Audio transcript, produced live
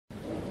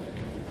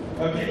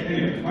Okay,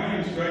 anyway, my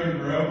name is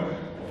Monroe.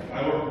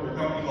 I work for a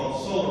company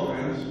called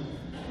SolarWinds,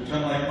 which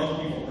unlike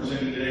most people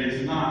presenting today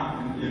is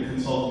not in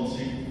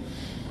consultancy.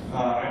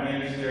 I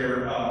manage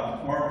their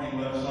marketing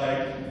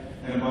website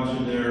and a bunch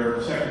of their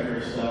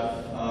secondary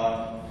stuff.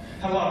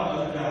 Had a lot of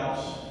other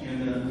jobs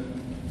in the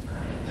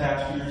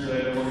past years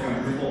that I've been working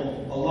on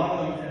Drupal. A lot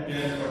of them have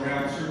been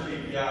around Search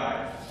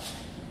API.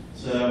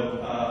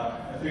 So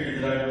I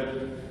figured that I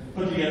would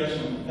put together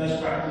some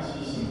best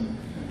practices and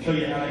show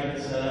you how to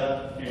get set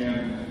up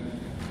and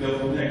go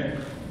from there.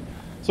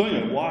 So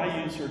anyway,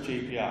 why use Search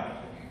API?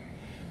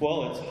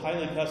 Well, it's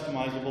highly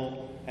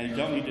customizable and you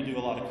don't need to do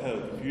a lot of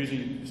code. If you're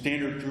using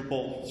standard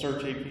Drupal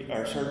Search API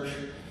or Search,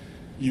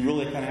 you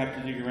really kind of have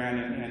to dig around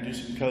and do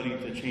some coding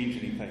to change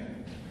anything.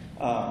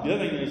 The other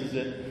thing is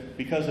that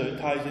because it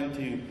ties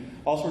into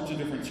all sorts of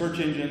different search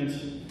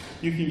engines,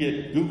 you can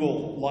get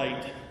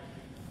Google-like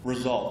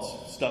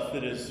results, stuff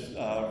that is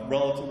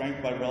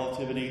ranked by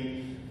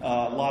relativity,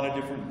 a lot of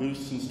different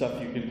boosts and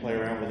stuff you can play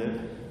around with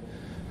it.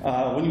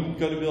 When you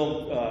go to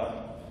build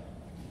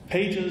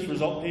pages,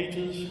 result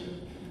pages,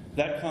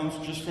 that comes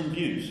just from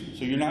views.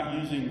 So you're not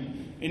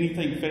using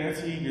anything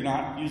fancy, you're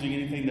not using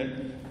anything that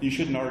you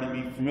shouldn't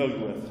already be familiar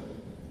with.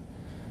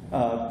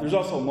 There's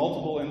also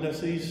multiple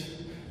indices,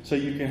 so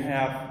you can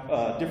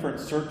have different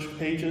search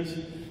pages.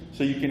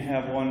 So you can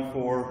have one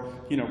for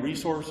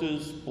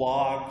resources,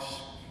 blogs,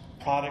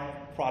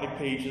 product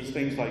pages,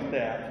 things like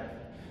that.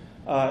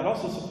 It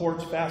also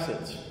supports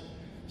facets.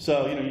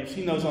 So you've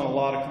seen those on a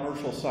lot of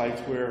commercial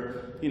sites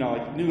where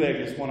like Newegg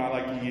is one I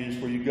like to use,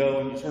 where you go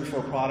and you search for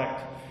a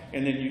product,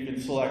 and then you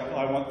can select,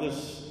 I want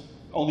this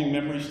only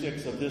memory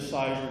sticks of this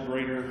size or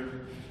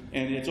greater,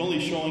 and it's only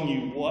showing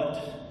you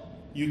what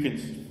you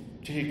can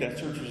take that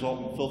search result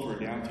and filter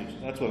it down to. So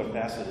that's what a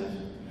facet is.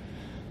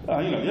 The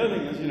other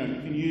thing is, you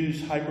can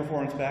use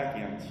high-performance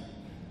backends.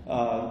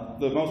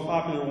 The most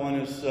popular one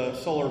is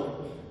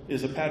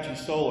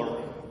Apache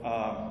Solr.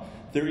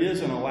 There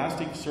is an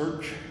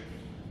Elasticsearch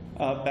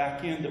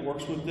backend that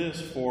works with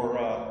this for,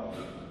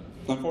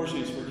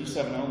 unfortunately, it's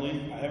for D7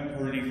 only. I haven't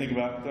heard anything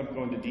about them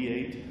going to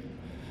D8.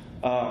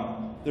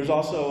 There's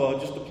also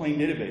just a plain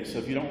database. So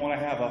if you don't want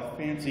to have a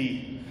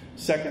fancy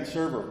second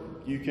server,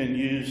 you can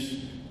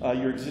use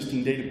your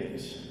existing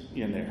database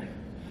in there.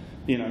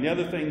 The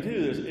other thing too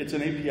is it's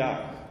an API.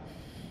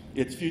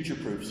 It's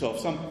future-proof. So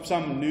if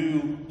some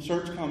new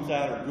search comes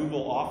out or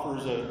Google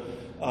offers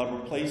a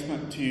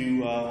replacement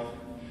to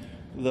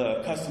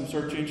the custom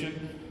search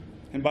engine,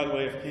 and by the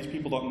way, in case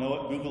people don't know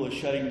it, Google is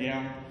shutting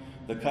down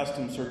the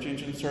custom search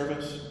engine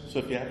service. So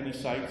if you have any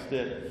sites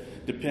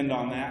that depend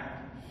on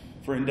that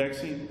for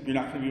indexing, you're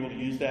not going to be able to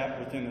use that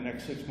within the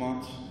next 6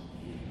 months.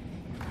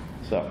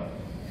 So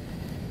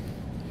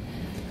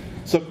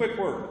quick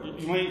word.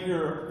 You might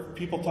hear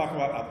people talk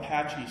about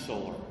Apache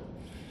Solr.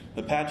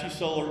 Apache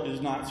Solr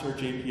is not Search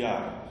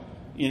API.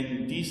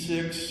 In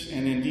D6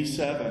 and in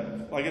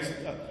D7, well, I guess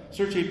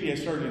Search API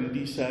started in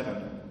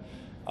D7.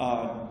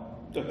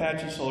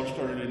 Apache Solr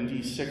started in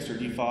D6 or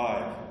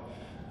D5.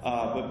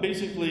 But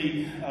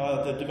basically,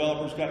 the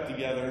developers got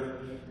together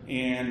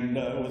and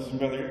with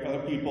some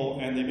other people,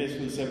 and they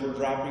basically said, we're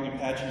dropping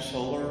Apache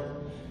Solr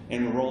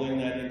and we're rolling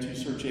that into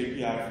Search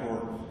API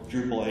for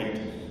Drupal 8.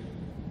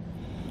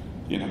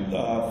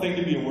 Thing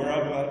to be aware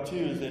of about it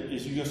too is that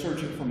as you go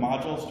searching for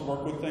modules to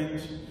work with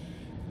things,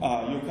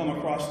 you'll come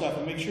across stuff,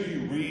 and make sure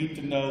you read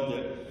to know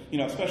that,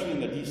 especially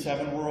in the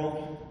D7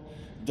 world,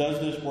 does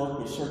this work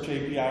with Search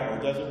API or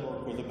does it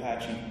work with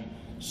Apache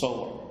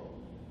Solr?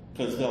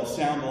 Because they'll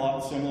sound a lot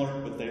similar,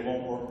 but they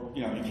won't work.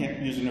 You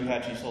can't use an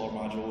Apache Solr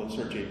module with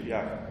Search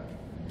API.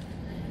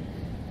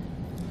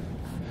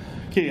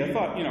 Okay, I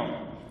thought,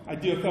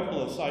 I'd do a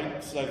couple of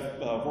sites I've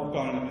worked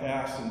on in the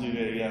past and do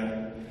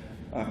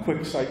a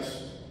quick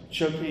sites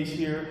showcase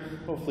here.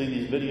 Hopefully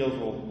these videos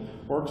will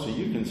work so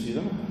you can see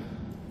them.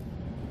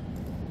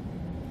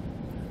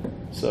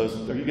 So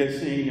are you guys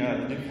seeing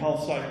the Duke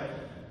Health site?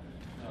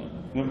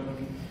 No.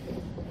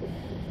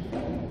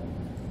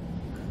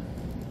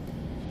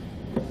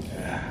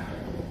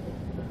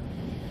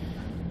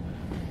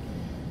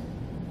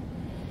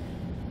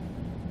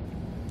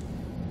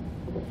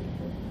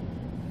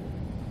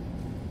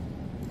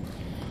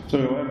 So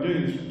what I'm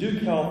doing is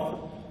Duke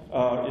Health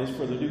is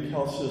for the Duke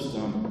Health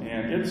system,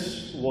 and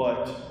it's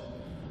what,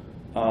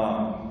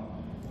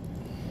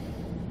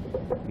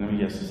 let me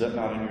guess, is that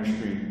not on your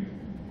screen?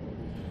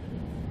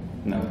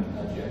 No.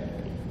 Not yet.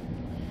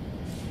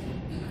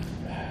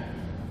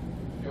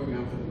 Here we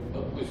go.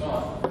 Oh, it's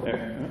on.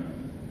 Okay.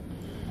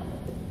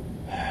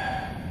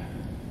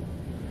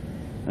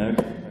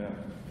 Okay, yeah.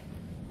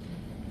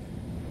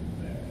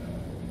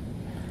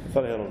 I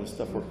thought I had all this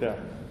stuff worked out.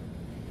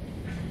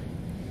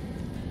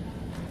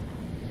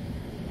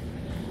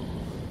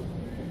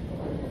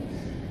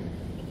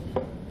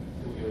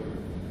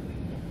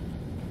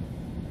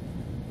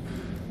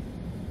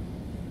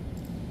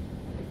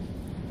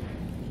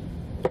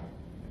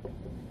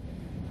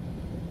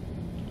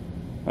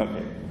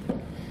 Okay.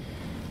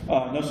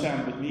 No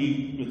sound but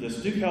me with this.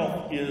 Duke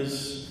Health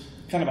is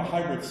kind of a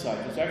hybrid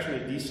site. It's actually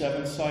a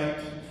D7 site,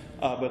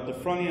 but the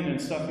front end and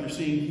stuff you're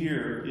seeing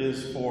here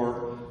is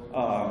for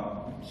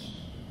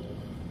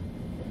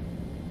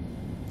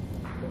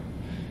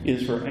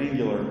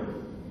Angular.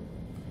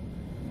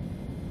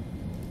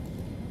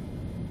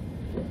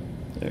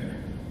 There.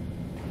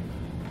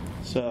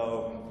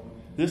 So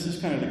this is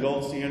kind of the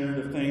gold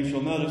standard of things.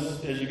 You'll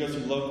notice as you go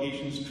through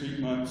locations,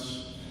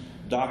 treatments,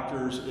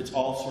 doctors, it's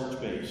all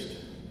search-based.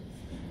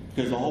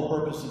 Because the whole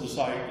purpose of the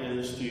site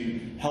is to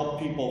help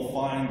people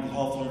find the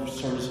health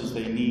services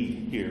they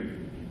need here.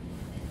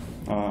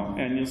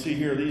 And you'll see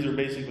here, these are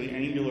basically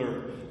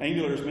Angular.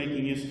 Angular is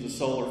making use of the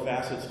Solr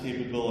facets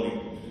capability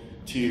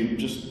to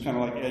just kind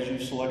of like as you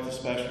select a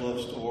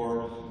specialist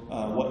or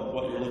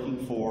what you're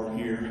looking for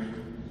here.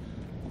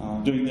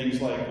 Doing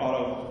things like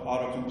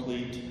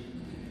autocomplete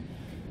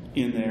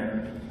in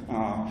there.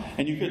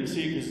 And you couldn't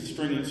see because the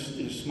string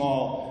is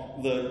small.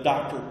 The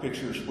doctor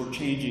pictures were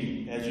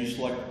changing as you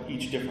select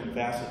each different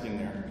facet in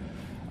there.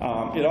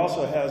 It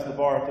also has the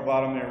bar at the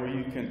bottom there where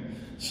you can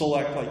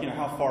select like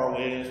how far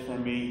away it is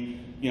from me.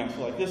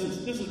 So like this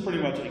is pretty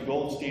much a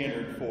gold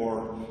standard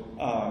for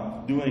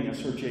doing a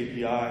search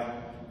API,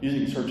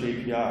 using search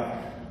API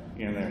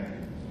in there.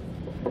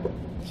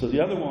 So the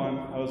other one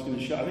I was going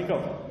to show, I think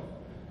I'll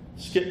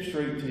skip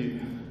straight to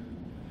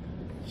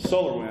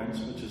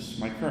SolarWinds, which is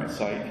my current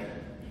site.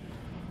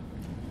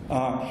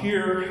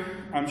 Here,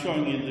 I'm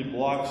showing you the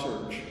blog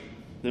search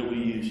that we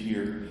use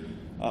here.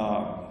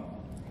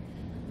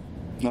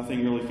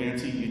 Nothing really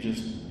fancy. You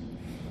just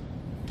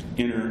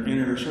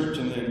enter a search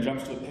and then it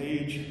jumps to a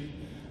page.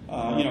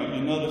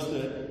 You notice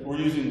that we're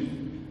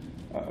using,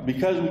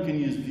 because we can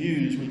use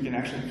views, we can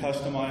actually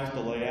customize the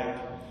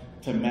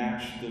layout to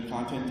match the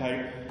content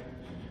type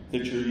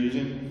that you're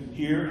using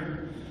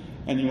here.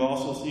 And you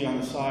also see on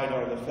the side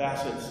are the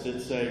facets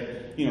that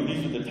say,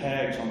 these are the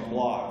tags on the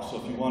blog. So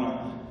if you want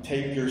to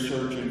take your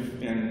search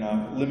and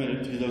limit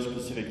it to those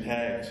specific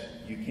tags,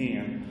 you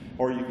can,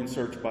 or you can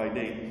search by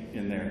date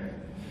in there.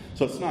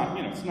 So it's not,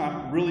 it's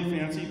not really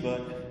fancy,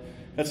 but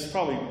that's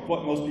probably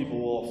what most people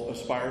will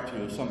aspire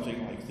to, is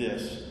something like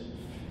this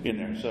in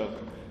there. So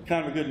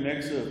kind of a good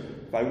mix of,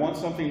 if I want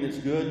something that's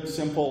good,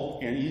 simple,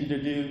 and easy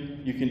to do,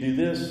 you can do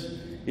this.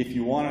 If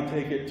you want to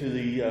take it to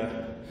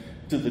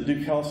the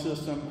Duke Health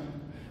system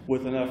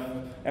with enough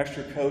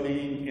extra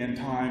coding and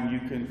time,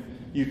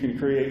 you can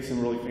create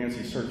some really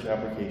fancy search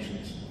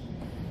applications.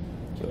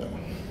 So.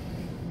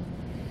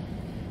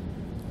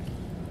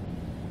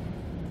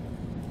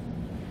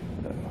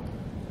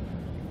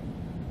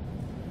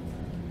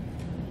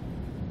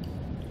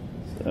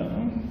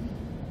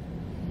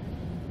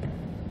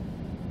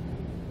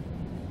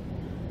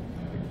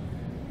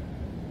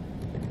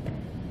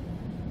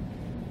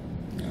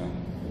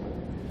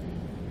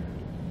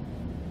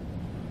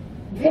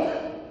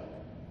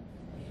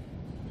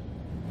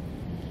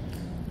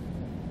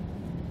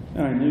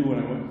 And I knew when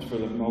I went for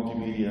the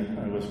multimedia,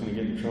 I was going to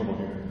get in trouble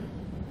here.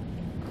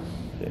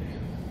 Okay.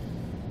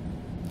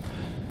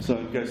 So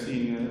you guys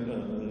see,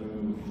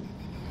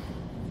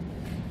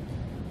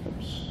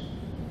 oops.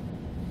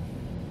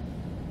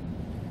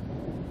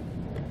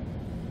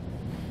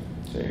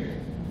 Okay.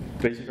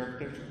 Basic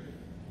architecture.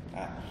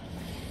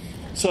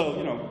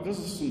 So, this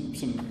is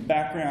some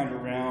background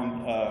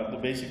around the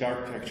basic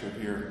architecture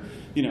here.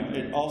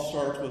 It all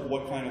starts with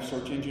what kind of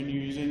search engine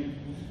you're using.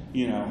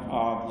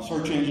 The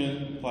search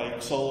engine, like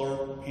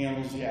Solr,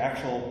 handles the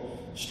actual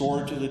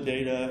storage of the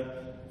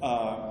data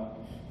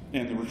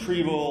and the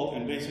retrieval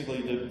and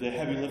basically the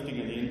heavy lifting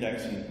of the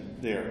indexing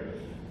there.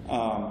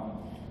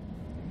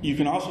 You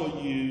can also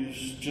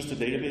use just a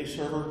database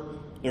server.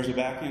 There's a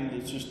backend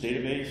that's just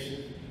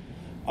database.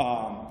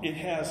 It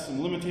has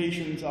some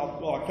limitations.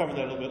 I'll cover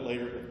that a little bit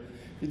later.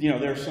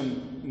 There's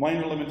some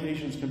minor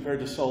limitations compared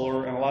to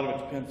Solr, and a lot of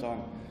it depends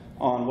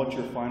on what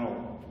your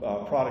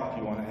final product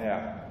you want to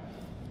have.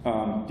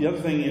 The other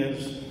thing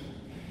is,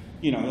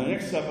 the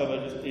next step of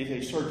it is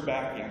a search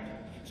backend.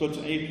 So it's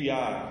an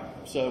API.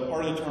 So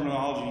part of the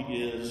terminology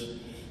is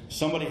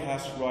somebody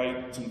has to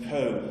write some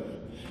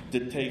code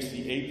that takes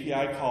the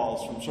API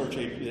calls from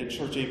that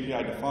Search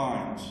API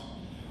defines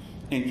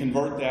and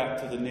convert that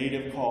to the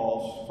native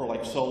calls for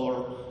like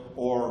Solr,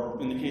 or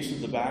in the case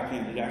of the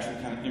backend, it actually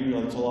kind of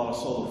emulates a lot of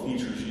Solr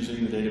features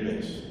using the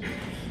database.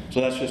 So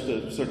that's just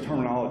a sort of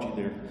terminology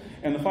there.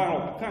 And the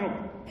final kind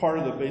of part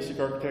of the basic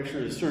architecture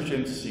is search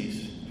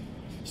indices.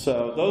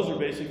 So those are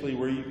basically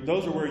where you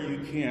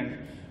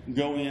can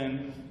go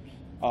in,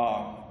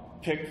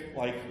 pick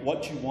like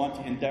what you want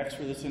to index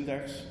for this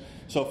index.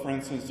 So for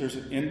instance, there's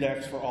an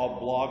index for all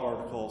blog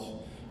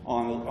articles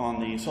on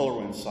the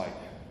SolarWinds site.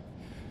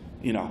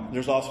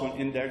 There's also an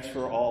index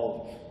for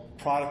all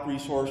product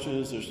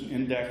resources. There's an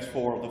index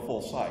for the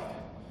full site.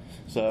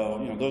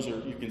 So,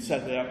 you can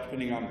set that up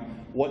depending on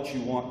what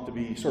you want to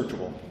be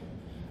searchable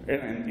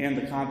and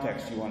the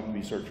context you want it to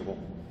be searchable.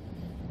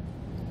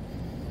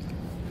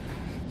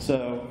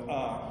 So,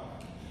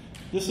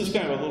 this is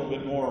kind of a little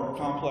bit more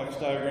complex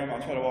diagram.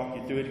 I'll try to walk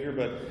you through it here,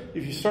 but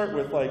if you start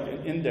with like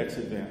an index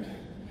event,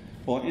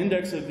 well, an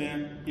index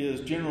event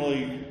is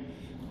generally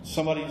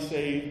somebody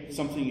say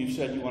something you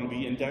said you want to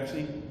be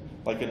indexing,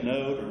 like a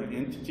node or an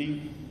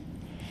entity.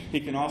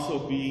 It can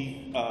also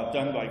be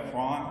done by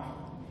cron.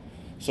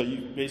 So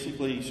you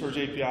basically, Search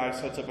API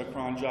sets up a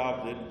cron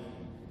job that,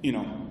 you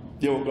know,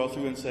 they will go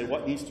through and say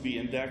what needs to be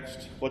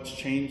indexed, what's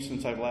changed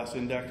since I've last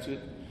indexed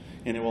it,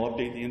 and it will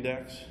update the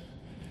index.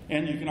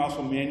 And you can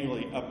also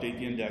manually update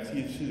the index,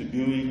 either through the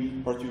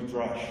GUI or through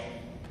Drush.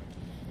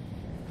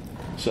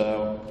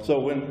 So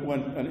when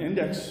an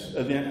index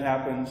event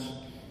happens,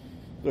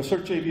 the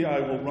Search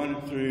API will run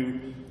it through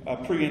a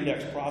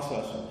pre-index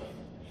processor,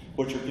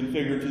 which are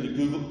configured to the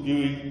Google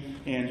GUI,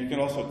 and you can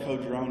also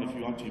code your own if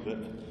you want to, but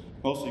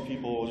mostly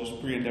people will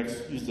just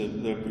pre-index, use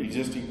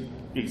the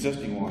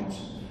existing ones.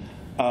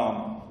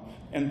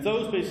 And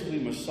those basically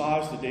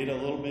massage the data a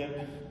little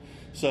bit.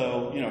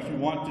 So, you know, if you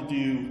want to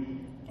do,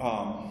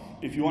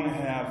 if you want to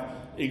have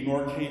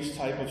ignore case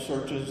type of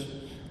searches,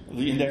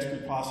 the index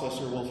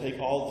preprocessor will take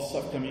all the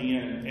stuff coming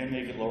in and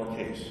make it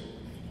lowercase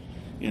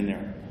in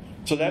there.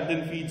 So that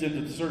then feeds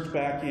into the search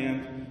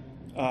backend,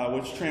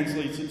 which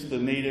translates into the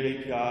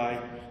native API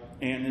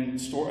and then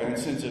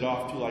sends it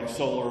off to like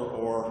Solr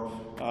or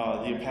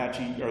the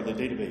Apache or the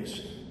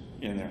database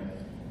in there.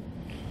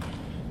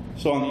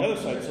 So on the other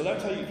side, so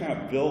that's how you kind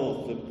of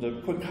build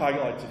the quick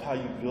highlights of how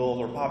you build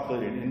or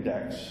populate an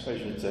index, I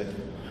should say.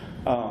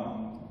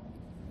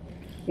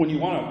 When you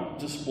want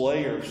to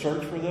display or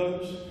search for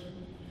those,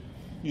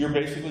 you're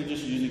basically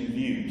just using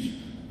views.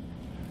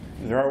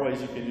 There are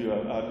ways you can do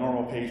a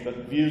normal page, but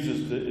views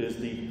is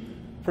the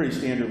pretty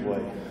standard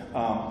way.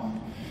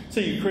 So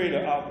you create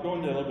I'll go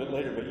into it a little bit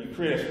later, but you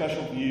create a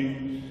special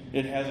view.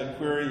 It has a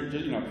query,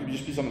 you know, it could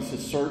just be something that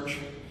says search,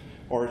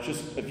 or it's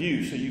just a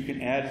view, so you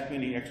can add as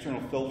many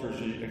external filters,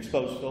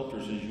 exposed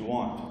filters as you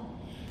want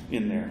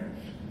in there.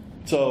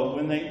 So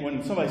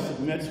when somebody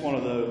submits one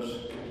of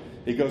those,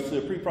 it goes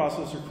to the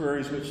preprocessor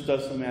queries, which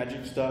does some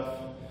magic stuff,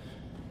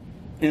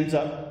 ends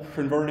up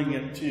converting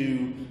it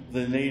to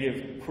the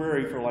native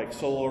query for like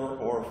Solr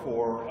or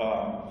for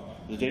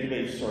the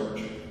database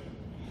search.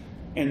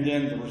 And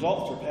then the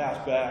results are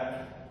passed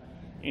back,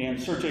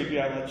 and Search API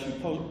lets you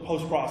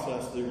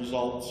post-process the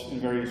results in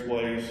various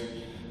ways.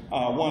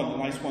 One of the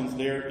nice ones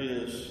there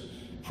is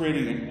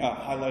creating a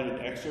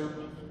highlighted excerpt.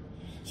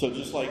 So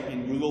just like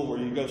in Google, where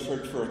you go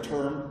search for a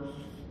term,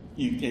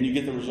 and you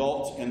get the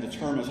results, and the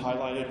term is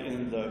highlighted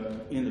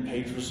in the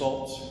page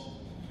results.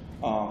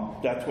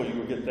 That's where you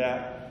will get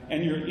that,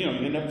 and you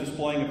end up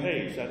displaying a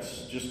page.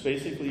 That's just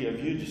basically a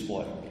view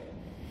display.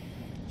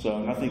 So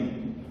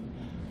nothing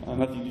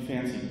too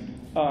fancy.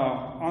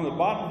 On the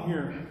bottom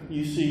here,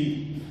 you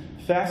see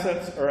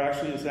facets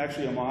is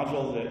actually a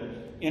module that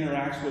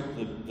interacts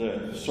with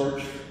the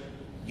search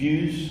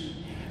views,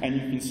 and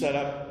you can set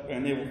up,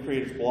 and they will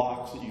create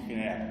blocks that you can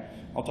add.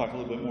 I'll talk a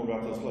little bit more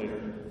about this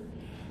later.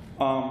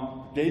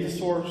 Data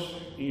source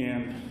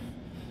and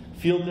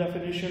field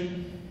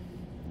definition.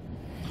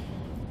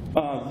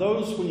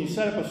 Those, when you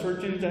set up a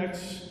search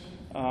index,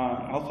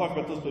 I'll talk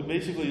about this, but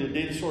basically the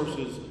data source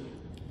is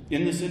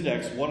in this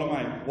index, what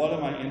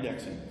am I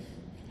indexing?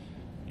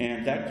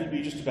 And that could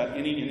be just about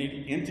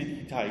any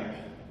entity type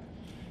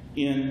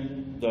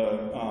in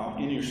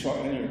your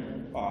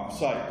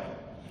site.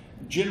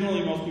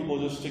 Generally, most people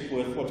just stick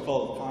with what's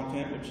called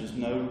content, which is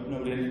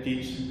node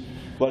entities.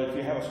 But if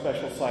you have a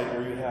special site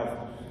where you have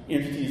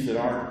entities that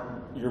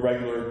aren't your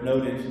regular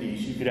node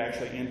entities, you could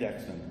actually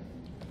index them.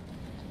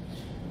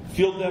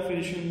 Field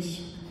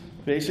definitions,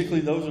 basically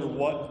those are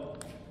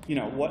what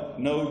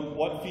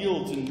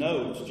fields and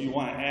nodes do you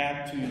want to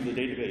add to the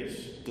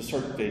database, the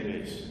search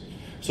database,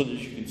 so that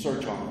you can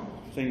search on them.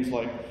 Things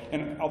like,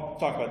 and I'll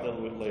talk about that a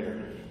little bit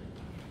later.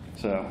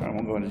 So I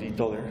won't go into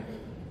detail there.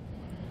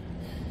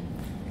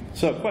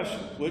 So question,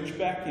 which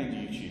backend do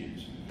you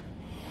choose?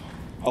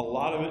 A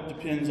lot of it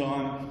depends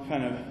on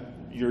kind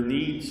of your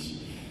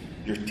needs,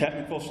 your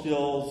technical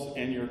skills,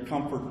 and your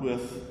comfort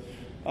with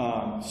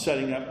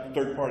setting up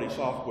third-party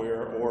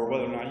software, or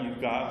whether or not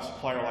you've got a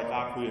supplier like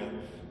Acquia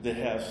that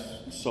has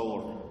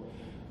Solr.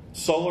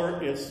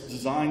 Solr is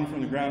designed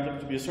from the ground up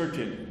to be a search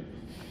engine.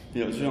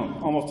 It was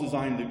almost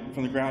designed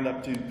from the ground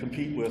up to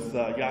compete with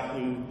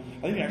Yahoo.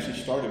 I think it actually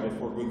started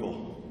before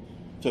Google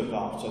took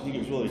off, so I think it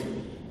was really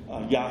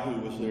Yahoo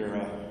was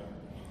their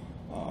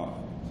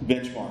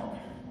benchmark.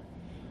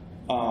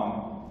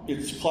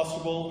 It's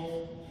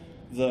clusterable.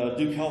 The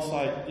Duke Health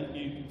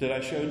site that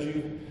I showed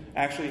you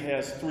actually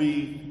has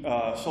 3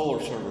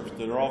 Solr servers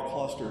that are all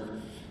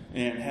clustered,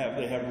 and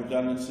they have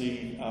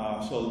redundancy,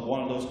 so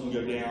one of those can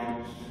go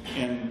down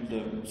and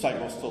the site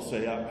will still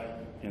stay up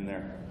in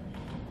there.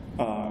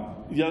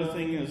 The other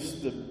thing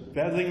is, the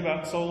bad thing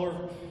about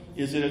Solr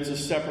is that it's a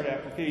separate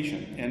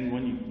application, and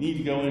when you need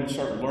to go in and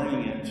start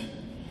learning it,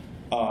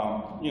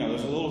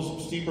 there's a little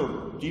steeper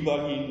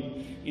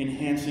debugging,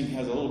 enhancing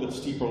has a little bit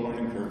steeper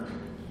learning curve.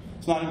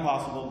 It's not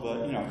impossible,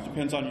 but it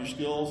depends on your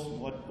skills,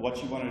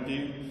 what you want to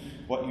do,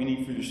 what you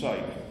need for your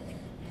site.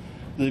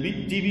 The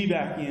DB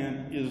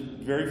backend is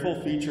very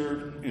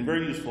full-featured and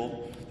very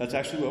useful. That's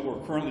actually what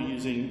we're currently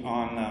using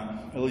on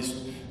at least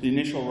the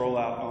initial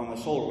rollout on the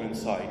SolarWinds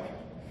site.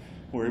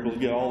 we're able to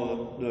get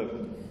all of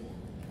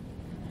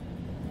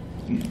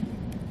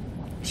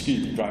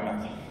excuse me, dry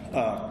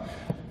mouth.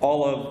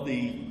 All of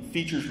the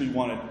features we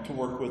wanted to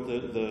work with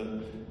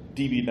the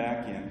DB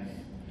backend.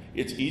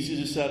 It's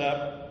easy to set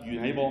up. You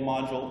enable a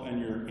module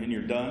and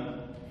you're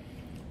done.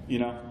 You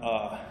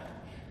know,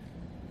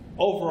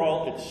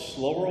 overall it's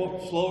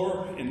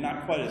slower and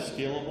not quite as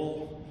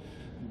scalable.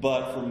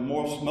 But for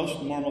most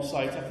normal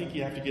sites, I think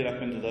you have to get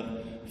up into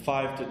the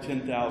 5,000 to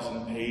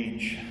 10,000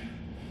 page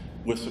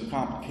with some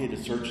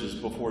complicated searches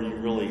before you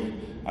really.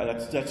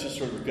 That's just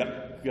sort of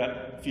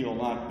gut feel,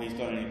 not based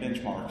on any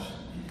benchmarks.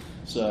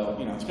 So,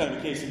 you know, it's kind of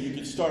a case of you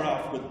could start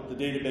off with the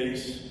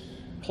database,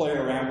 play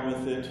around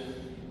with it,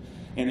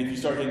 and if you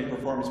start getting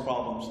performance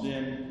problems,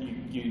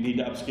 then you need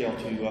to upscale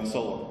to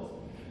Solr,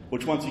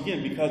 which once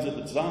again, because of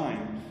the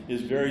design,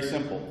 is very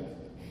simple.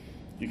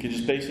 You can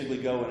just basically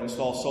go and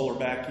install Solr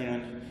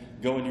backend,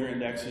 go in your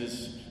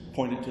indexes,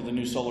 point it to the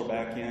new Solr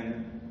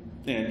backend,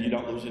 and you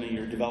don't lose any of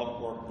your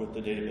development work with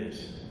the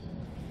database.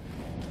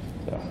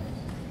 So,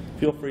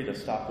 feel free to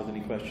stop with any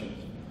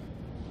questions.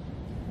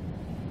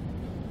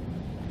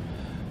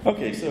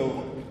 Okay, so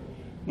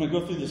I'm going to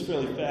go through this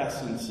fairly fast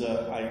since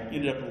I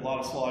ended up with a lot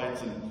of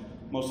slides, and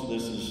most of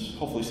this is,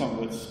 hopefully some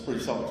of it's pretty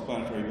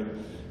self-explanatory, but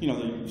you know,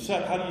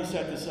 how do you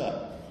set this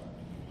up?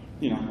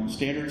 You know,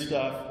 standard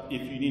stuff.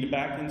 If you need a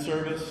backend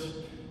service,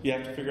 you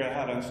have to figure out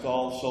how to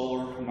install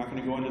Solr. I'm not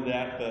going to go into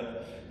that,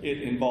 but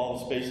it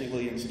involves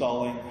basically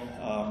installing.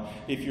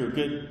 If you're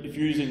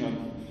using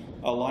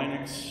a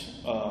Linux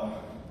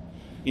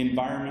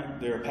environment,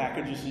 there are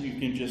packages that you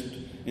can just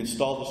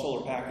install the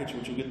Solr package,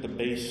 which will get the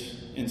base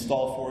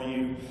installed for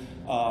you.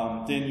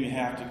 Then you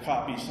have to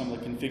copy some of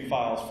the config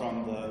files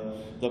from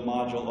the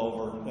module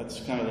over. That's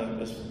kind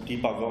of as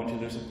deep I'll go into.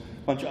 There's a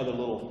bunch of other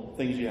little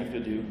things you have to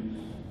do.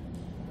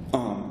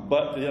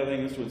 But the other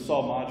thing is to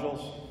install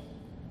modules.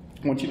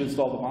 Once you've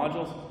installed the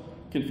modules,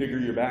 configure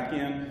your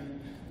backend,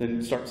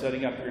 then start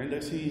setting up your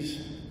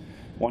indices.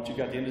 Once you've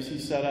got the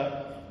indices set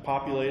up,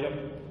 populate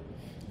them,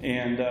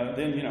 and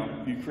then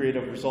you create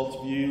a results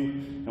view.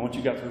 And once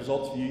you've got the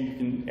results view, you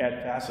can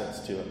add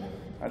facets to it.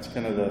 That's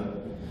kind of the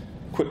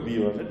quick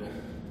view of it.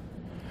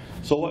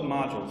 So what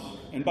modules?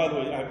 And by the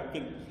way,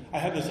 I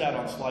have this out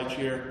on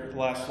SlideShare. The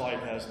last slide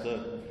has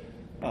the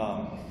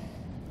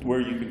where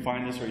you can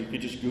find this, or you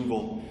could just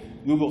Google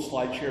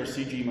SlideShare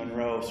CG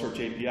Monroe Search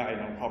API,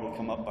 and it'll probably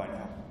come up by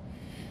now.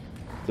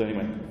 So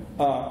anyway,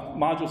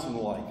 modules and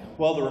the like.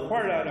 Well, the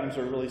required items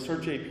are really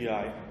Search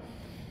API,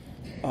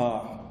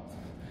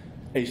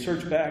 a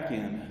search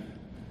backend.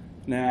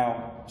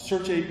 Now,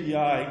 Search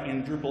API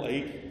in Drupal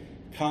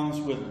 8 comes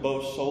with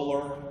both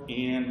Solr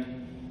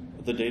and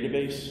the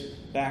database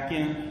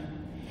backend.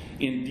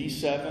 In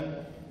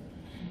D7,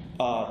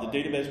 the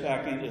database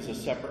backend is a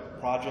separate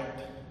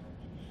project.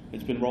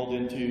 It's been rolled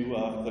into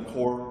the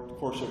core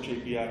Search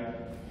API.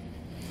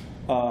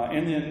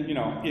 And then,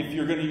 if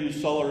you're going to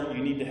use Solr,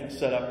 you need to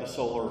set up the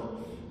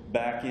Solr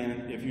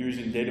backend. If you're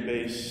using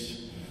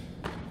database,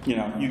 you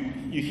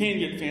can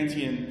get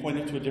fancy and point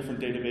it to a different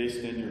database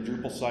than your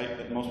Drupal site,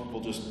 but most people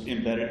just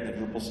embed it in the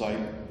Drupal site.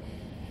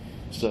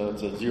 So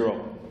it's a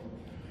zero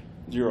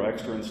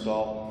extra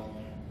install.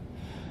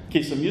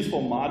 Okay, some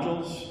useful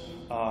modules.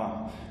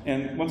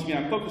 And once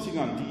again, I'm focusing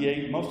on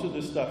D8. Most of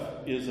this stuff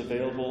is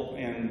available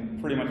and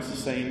pretty much the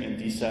same in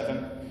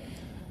D7.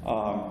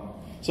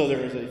 So there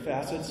is a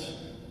facets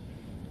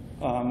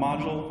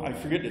module. I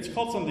forget, it's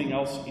called something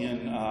else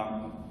in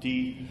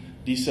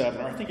D7,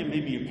 or I think it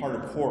may be a part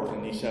of core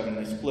in D7.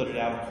 They split it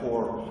out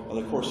of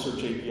the core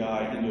search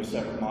API into a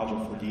separate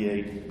module for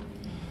D8.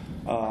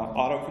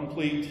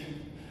 Autocomplete.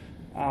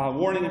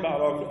 Warning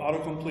about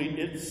autocomplete,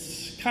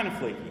 it's kind of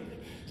flaky.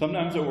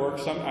 Sometimes it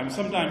works,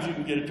 sometimes you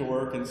can get it to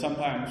work, and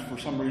sometimes for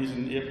some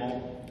reason it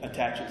won't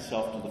attach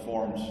itself to the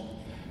forms.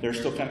 They're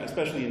still kind of,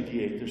 especially in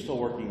D8, they're still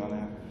working on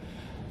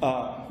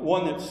that.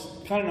 One that's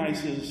kind of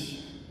nice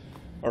is,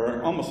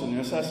 or almost a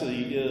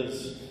necessity,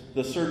 is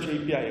the Search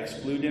API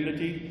exclude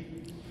entity.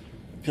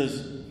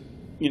 Because,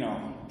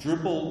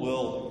 Drupal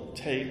will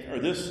take, or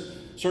this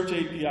Search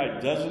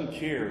API doesn't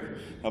care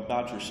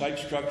about your site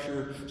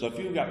structure. So if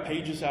you've got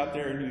pages out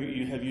there and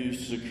you have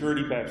used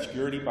security by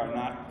obscurity by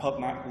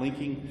not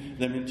linking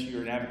them into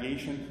your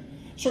navigation,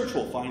 Search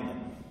will find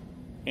them.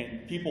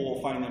 And people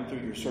will find them through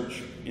your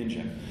search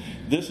engine.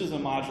 This is a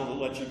module that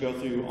lets you go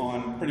through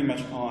pretty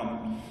much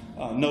on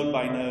node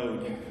by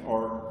node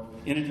or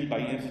entity by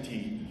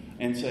entity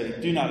and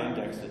say, do not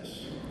index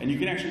this. And you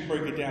can actually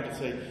break it down to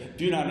say,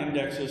 do not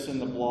index this in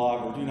the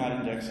blog or do not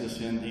index this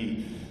in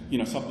the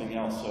something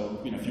else.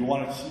 So, if you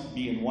want it to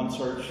be in one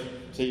search,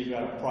 say you've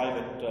got a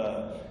private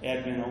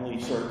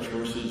admin-only search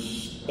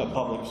versus a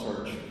public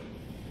search.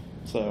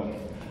 So,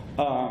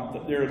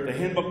 the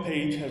handbook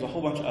page has a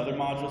whole bunch of other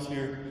modules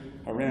here.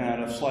 I ran out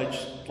of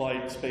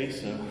slide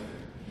space, so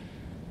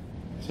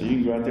you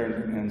can go out there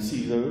and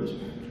see those.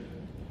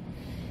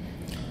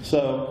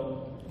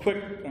 So,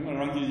 quick, I'm going to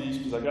run through these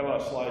because I've got a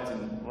lot of slides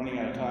and running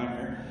out of time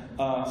here.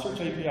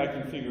 Search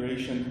API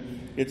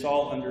configuration, it's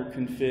all under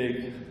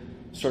config,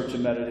 search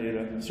and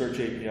metadata, search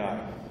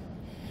API.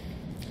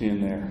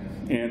 in there.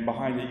 And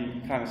behind it, you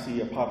can kind of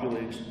see a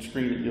populated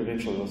screen that you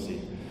eventually will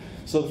see.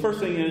 So the first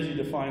thing is you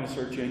define a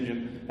search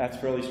engine. That's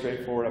fairly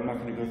straightforward. I'm not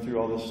going to go through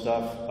all this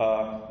stuff.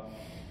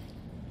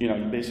 You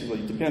know, basically,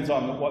 it depends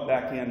on what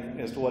backend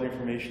as to what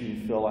information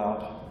you fill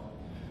out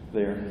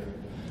there.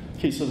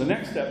 Okay, so the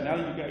next step, now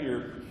that you've got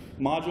your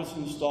modules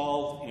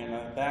installed and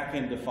a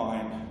backend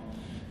defined,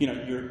 you know,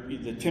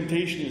 the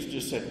temptation is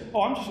just say,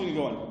 oh, I'm just going to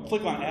go and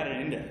click on add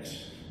an index.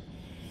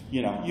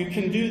 You know, you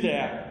can do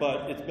that,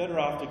 but it's better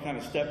off to kind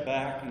of step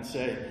back and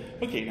say,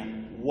 okay, now,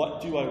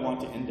 what do I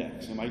want to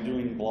index? Am I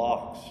doing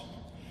blogs?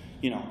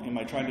 You know, am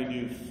I trying to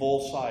do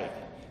full site?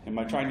 Am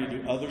I trying to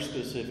do other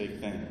specific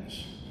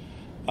things?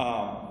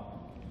 And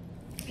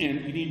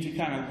you need to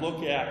kind of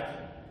look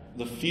at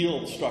the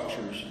field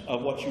structures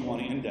of what you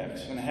want to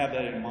index and have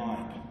that in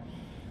mind.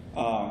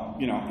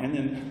 You know, and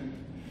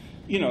then,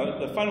 you know,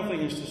 the final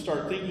thing is to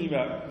start thinking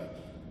about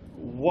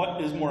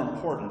what is more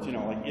important. You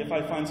know, like if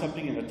I find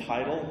something in the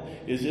title,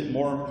 is it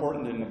more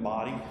important than the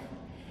body?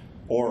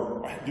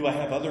 Or do I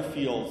have other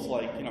fields,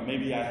 like, you know,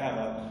 maybe I have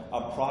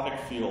a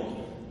product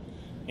field,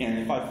 and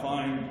if I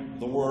find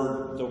the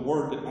word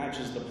that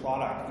matches the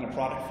product in a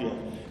product field,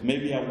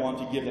 maybe I want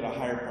to give it a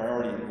higher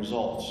priority in the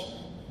results.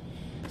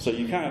 So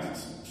you kind of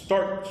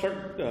start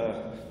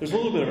there's a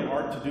little bit of an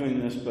art to doing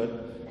this, but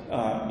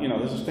you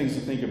know, this is things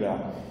to think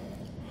about.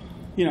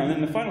 You know, and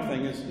then the final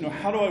thing is, you know,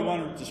 how do I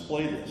want to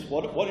display this?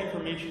 What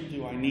information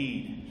do I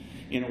need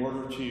in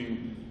order to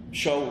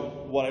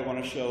show what I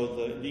want to show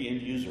the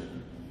end user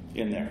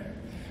in there?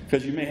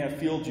 Because you may have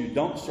fields you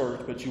don't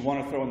search, but you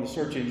want to throw in the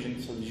search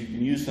engine so that you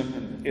can use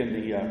them in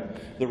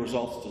the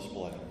results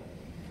display.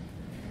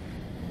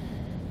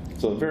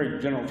 So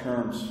very general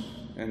terms,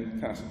 and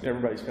kind of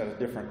everybody's got a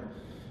different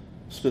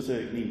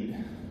specific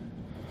need.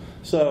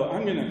 So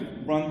I'm going to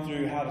run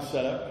through how to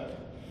set up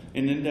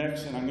an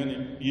index, and I'm going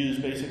to use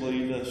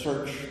basically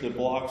the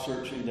blog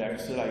search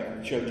index that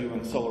I showed you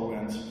in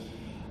SolarWinds.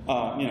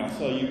 You know,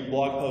 so you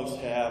blog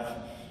posts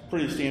have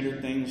pretty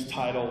standard things: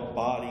 title,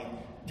 body,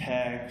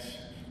 tags.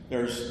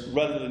 There's,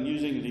 rather than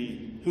using the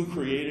who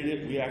created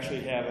it, we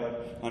actually have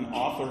an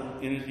author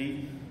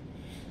entity.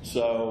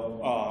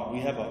 So we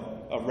have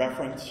a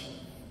reference.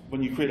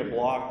 When you create a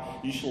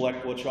blog, you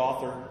select which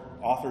author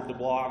authored the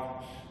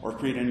blog, or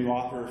create a new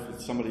author if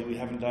it's somebody we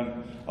haven't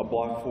done a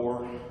blog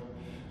for.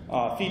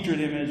 Featured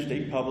image,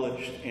 date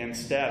published, and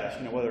status,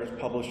 you know, whether it's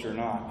published or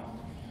not.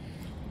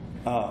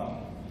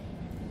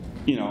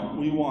 You know,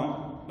 we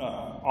want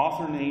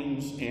author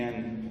names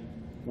and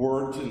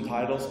words and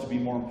titles to be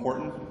more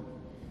important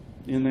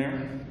in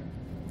there.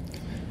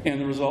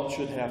 And the result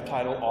should have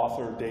title,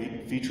 author,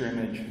 date, feature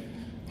image,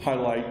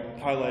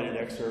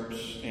 highlighted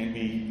excerpts, and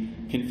be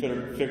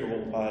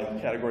configurable by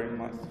category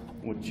month,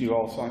 which you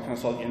all kind of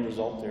saw the end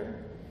result there.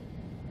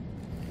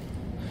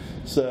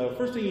 So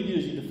first thing you do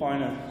is you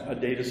define a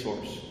data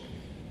source.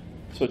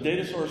 So a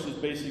data source is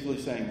basically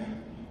saying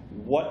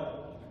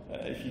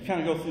if you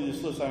kind of go through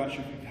this list, I'm not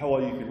sure how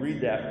well you can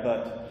read that,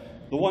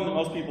 but the one that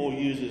most people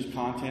use is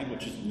content,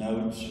 which is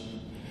nodes.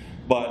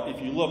 But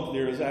if you look,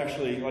 there is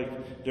actually,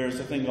 there's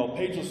a thing called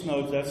pageless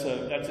nodes. That's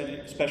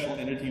a special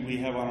entity we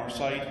have on our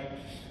site.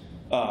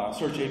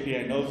 Search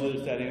API knows it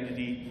as that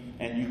entity,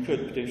 and you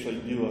could potentially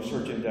do a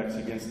search index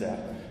against that.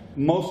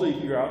 Mostly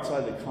if you're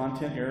outside the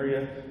content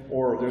area,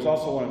 or there's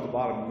also one at the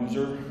bottom,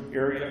 user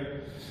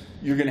area,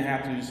 you're going to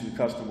have to do some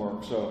custom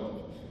work.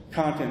 So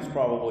content's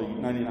probably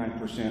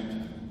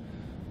 99%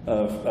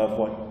 of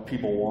what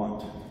people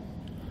want.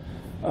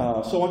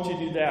 So once you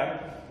do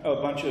that,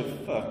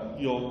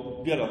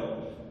 you'll get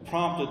a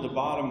prompt at the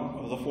bottom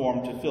of the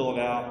form to fill it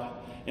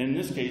out. And in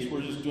this case,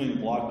 we're just doing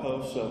blog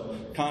posts. So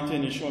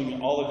content is showing you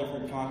all the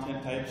different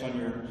content types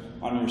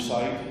on your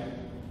site.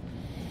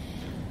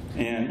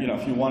 And, you know,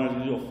 if you wanted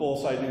to do a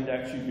full site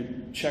index, you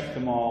could check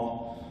them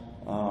all.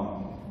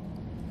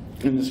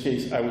 In this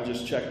case, I would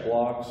just check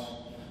blogs.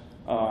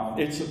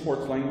 It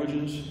supports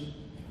languages.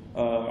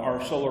 Our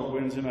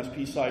SolarWinds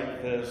MSP site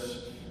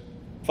has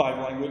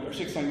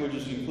 6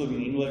 languages,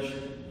 including English.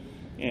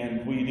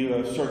 And we do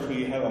a search.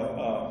 We have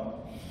a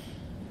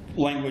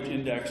language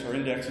index, or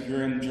index. If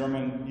you're in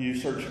German, you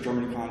search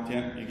German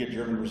content, you get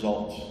German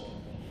results,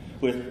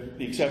 with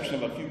the exception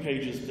of a few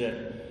pages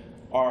that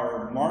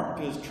are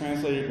marked as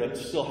translated but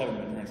still haven't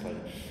been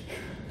translated.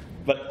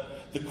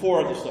 But the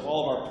core of the stuff,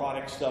 all of our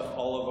product stuff,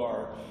 all of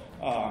our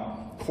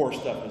core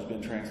stuff has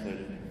been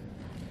translated.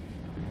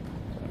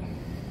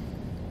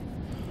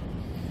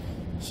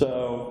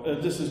 So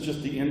this is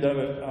just the end of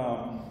it.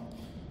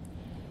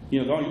 You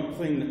know, the only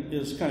thing that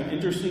is kind of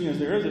interesting is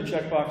there is a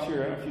checkbox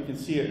here. I don't know if you can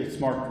see it. It's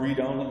marked read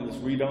only. It's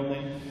read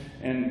only.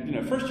 And you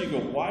know, first you go,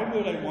 why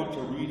would I want to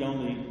read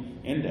only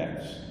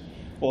index?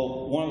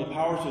 Well, one of the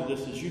powers of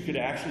this is you could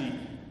actually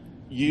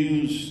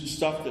use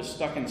stuff that's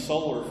stuck in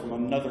Solr from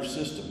another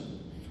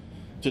system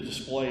to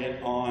display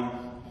it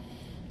on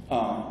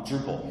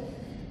Drupal.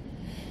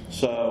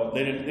 So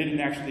they didn't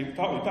actually, we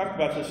talked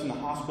about this in the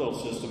hospital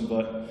system,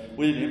 but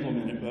we didn't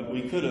implement it. But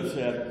we could have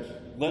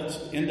said, let's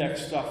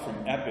index stuff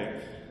from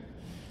Epic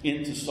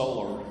into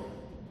Solr,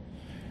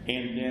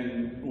 And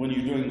then when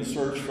you're doing the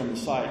search from the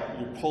site,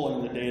 you're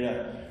pulling the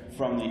data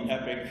from the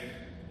Epic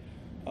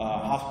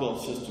hospital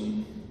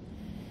system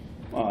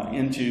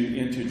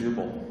into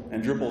Drupal.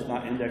 And Drupal's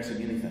not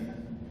indexing anything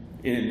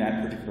in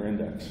that particular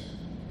index.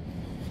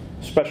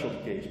 Specialty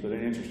case, but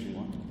an interesting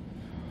one.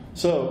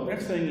 So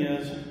next thing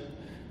is,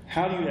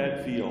 how do you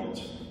add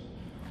fields?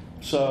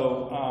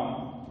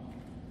 So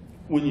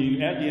when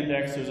you add the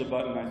index, there's a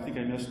button. I think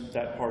I missed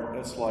that part,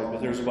 that slide,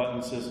 but there's a button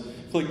that says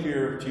click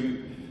here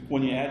to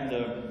when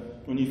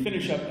you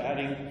finish up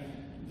adding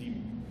the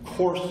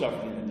core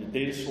stuff in, the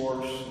data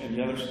source and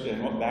the other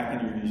and what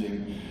backend you're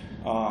using.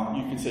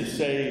 You can say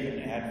save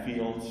and add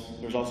fields.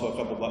 There's also a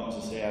couple buttons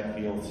that say add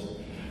fields.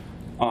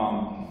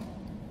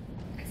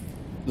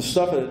 The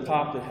stuff at the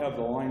top that have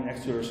the line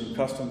next to it are some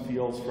custom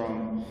fields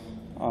from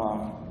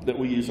that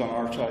we use on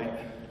our site.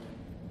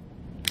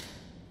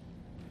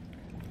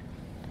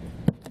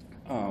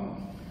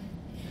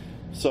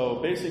 So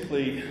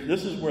basically,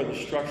 this is where the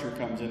structure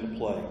comes into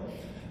play.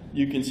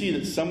 You can see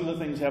that some of the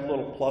things have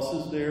little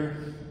pluses there.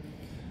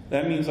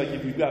 That means like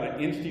if you've got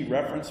an entity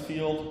reference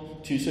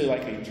field to say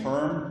like a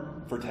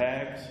term for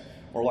tags,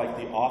 or like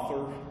the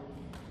author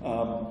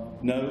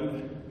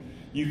node,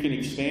 you can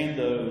expand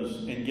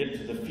those and get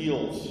to the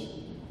fields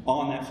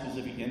on that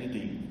specific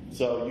entity.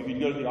 So you can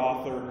go to the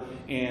author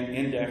and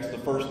index the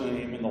first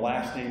name and the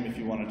last name if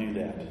you want to do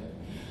that.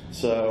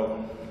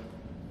 So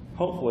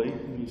hopefully,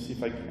 let me see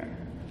if I can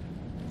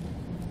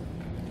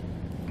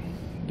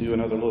do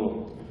another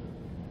little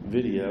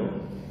video.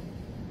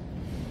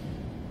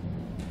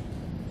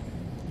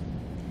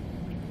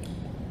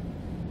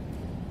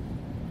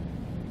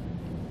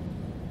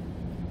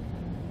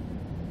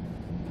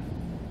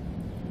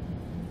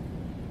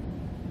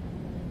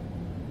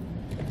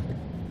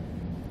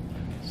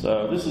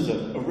 So this is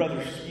a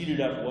rather speeded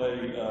up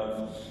way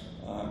of,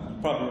 you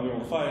probably won't be able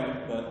to find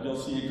it, but you'll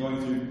see it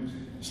going through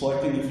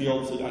selecting the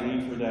fields that I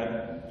need for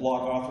that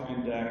blog author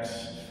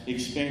index,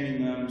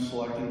 expanding them,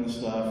 selecting the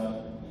stuff.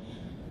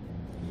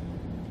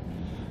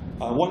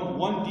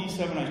 One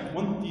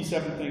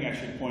D7 thing I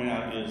should point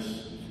out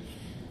is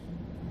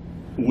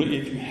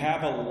if you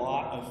have a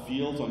lot of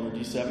fields on your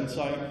D7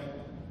 site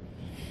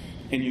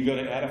and you go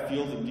to add a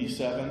field in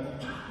D7,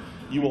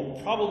 you will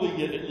probably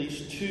get at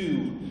least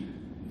two.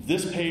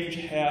 This page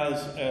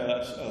has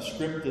a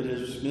script that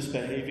is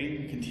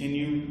misbehaving,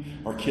 continue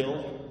or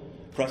kill.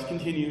 Press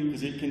continue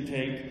because it can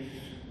take,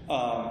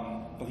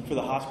 I think for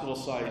the hospital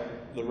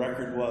site, the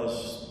record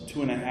was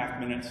 2.5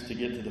 minutes to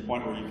get to the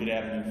point where you could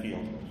add a new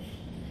field.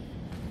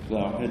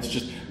 So it's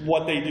just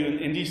what they do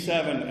in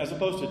D7, as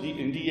opposed to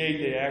in D8,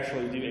 they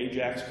actually do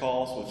AJAX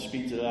calls, which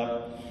speeds it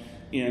up.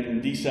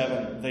 In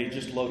D7, they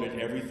just loaded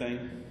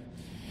everything.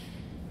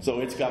 So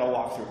it's got to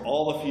walk through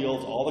all the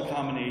fields, all the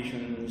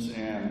combinations,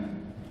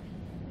 and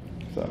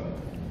so.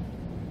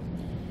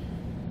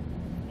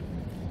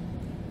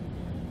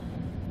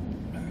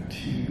 Back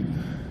to.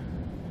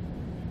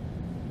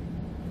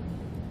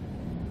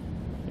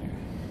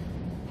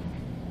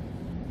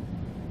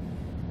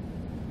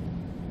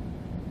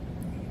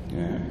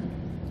 Yeah.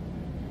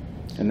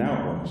 And now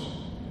it works.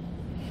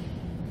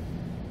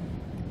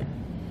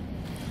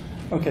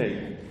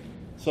 Okay,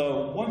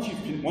 so once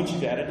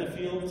you've added the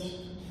fields,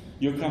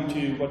 you'll come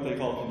to what they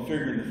call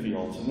configuring the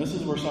fields, and this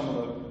is where some of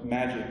the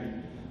magic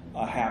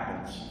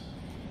happens.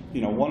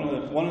 You know, one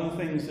of the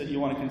things that you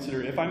want to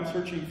consider, if I'm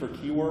searching for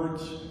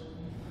keywords,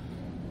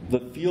 the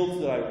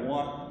fields that I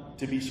want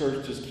to be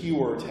searched as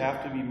keywords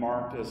have to be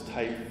marked as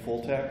type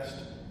full text.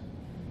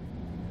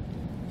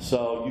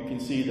 So you can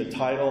see the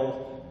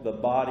title, the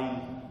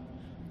body,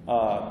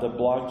 the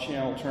blog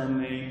channel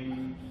term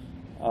name,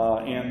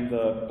 and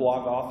the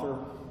blog author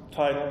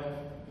title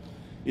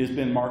has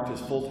been marked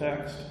as full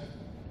text.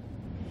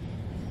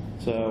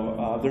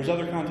 So there's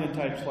other content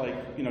types like,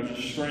 you know,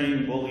 just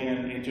string,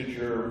 boolean,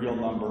 integer, real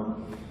number.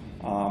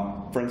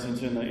 For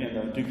instance, in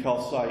the Duke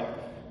Health site,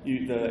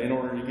 in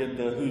order to get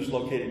the who's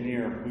located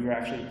near, we were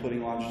actually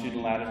putting longitude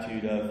and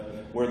latitude of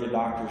where the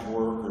doctors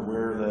work or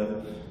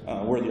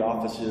where the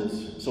office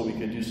is, so we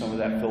could do some of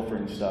that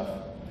filtering stuff.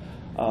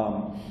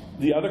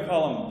 The other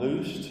column,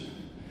 boost,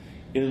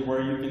 is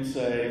where you can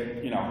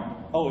say, you know,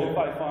 oh, if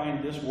I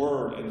find this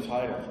word in the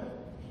title,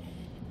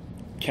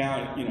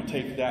 count, you know,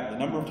 take that, the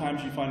number of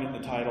times you find it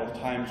in the title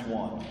times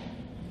 1.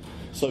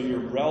 So your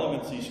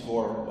relevancy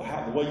score,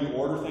 the way you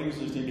order things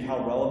is to be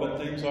how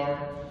relevant things are.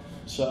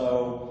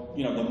 So,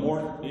 you know, the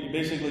more, it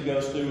basically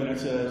goes through and it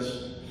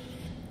says,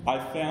 I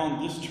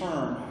found this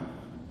term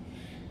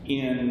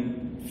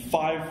in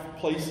 5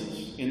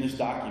 places in this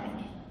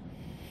document.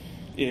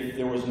 If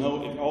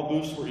all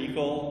boosts were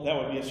equal, that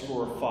would be a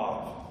score of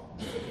 5.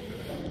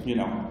 You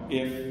know,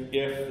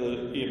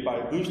 if by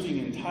boosting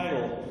in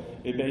title,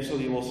 it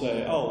basically will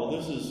say, oh, well,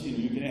 this is,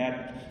 you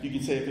know, you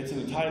can say if it's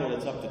in the title,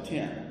 it's up to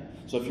 10.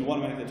 So if you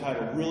want to make the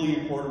title really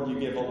important, you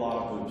give a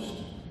lot of boost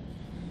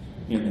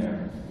in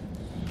there.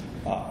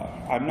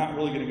 I'm not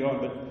really going to go in,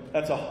 but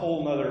that's a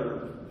whole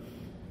nother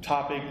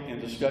topic and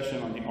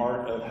discussion on the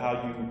art of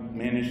how you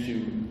manage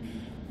to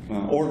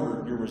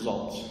order your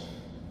results.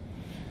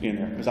 in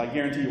there. Because I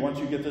guarantee you, once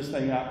you get this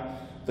thing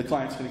up, the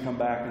client's going to come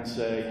back and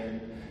say,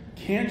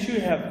 can't you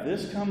have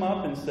this come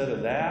up instead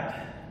of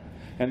that?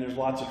 And there's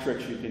lots of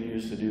tricks you can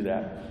use to do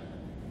that.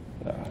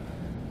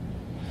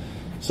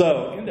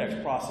 So index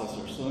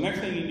processors. So the next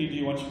thing you need to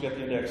do once you get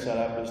the index set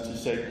up is to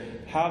say,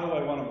 how do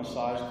I want to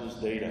massage this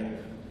data?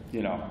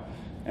 You know,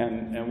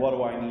 and what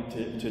do I need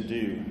to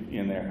do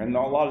in there? And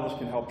a lot of this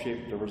can help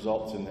shape the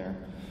results in there.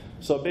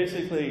 So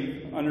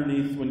basically,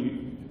 underneath, when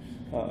you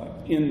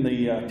in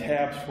the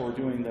tabs for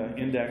doing the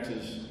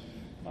indexes,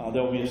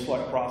 there will be a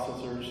select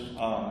processors.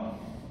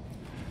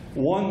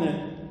 One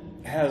that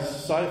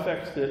has side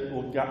effects that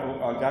will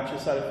gotcha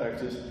side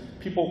effects is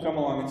people come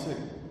along and say,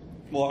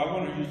 well, I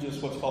want to use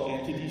this what's called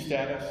entity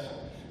status,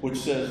 which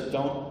says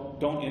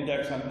don't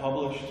index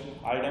unpublished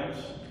items.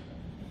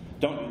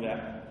 Don't do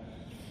that.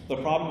 The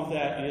problem with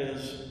that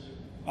is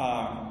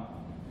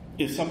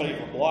if somebody,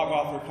 a blog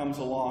author comes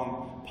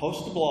along,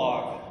 posts a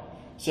blog,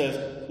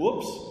 says,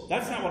 whoops,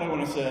 that's not what I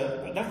want to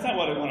say, that's not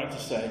what I wanted to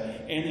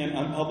say, and then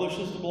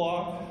unpublishes the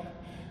blog,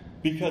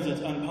 because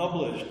it's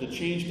unpublished, the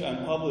change to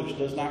unpublished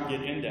does not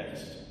get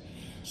indexed.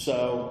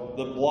 So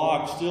the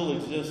blog still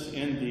exists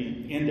in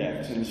the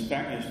index and is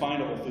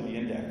findable through the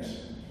index.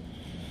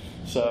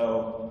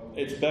 So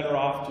it's better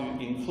off to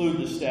include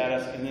the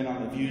status, and then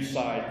on the view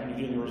side, when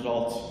you do the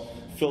results,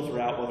 filter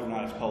out whether or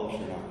not it's published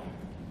or not.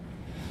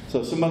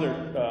 So some other,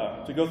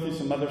 to go through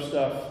some other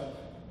stuff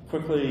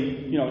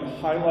quickly, you know,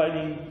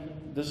 highlighting,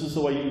 this is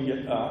the way you can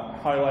get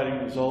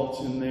highlighting results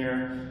in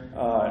there.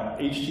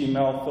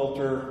 HTML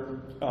filter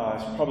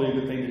is probably a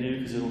good thing to do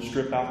because it'll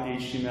strip out the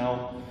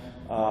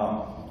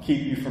HTML,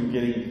 keep you from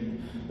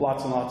getting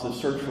lots and lots of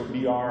search for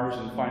BRs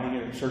and finding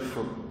it, or search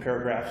for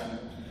paragraphs and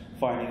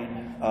finding it.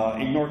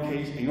 Ignore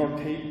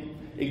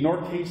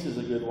case is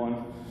a good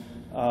one.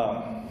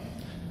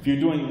 If you're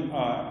doing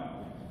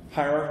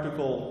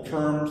hierarchical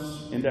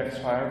terms, index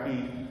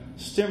hierarchy,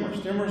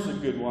 stemmer is a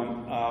good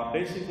one.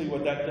 Basically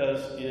what that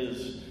does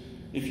is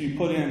if you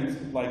put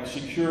in like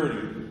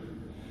security,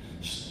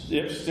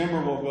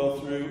 stemmer will go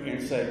through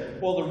and say,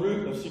 well, the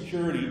root of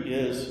security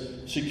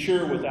is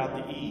secure without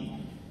the E.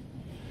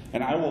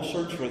 And I will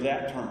search for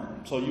that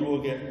term. So you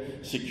will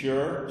get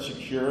secure,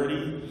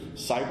 security,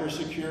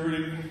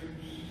 cybersecurity,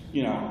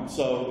 you know,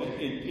 so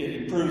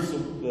it improves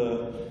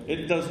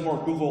it does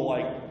more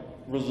Google-like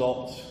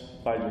results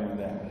by doing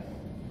that.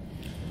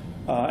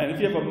 And if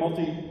you have a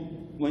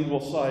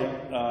multilingual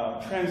site,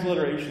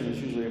 transliteration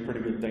is usually a pretty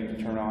good thing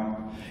to turn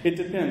on. It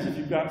depends. If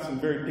you've got some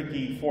very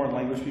picky foreign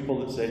language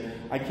people that say,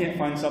 I can't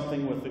find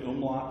something with the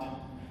umlaut,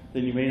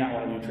 then you may not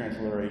want to do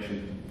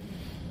transliteration.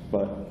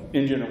 But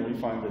in general, we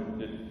find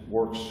that it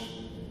works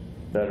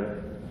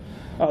better.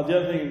 The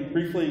other thing,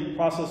 briefly,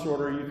 processor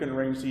order, you can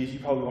arrange these. You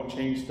probably won't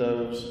change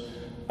those.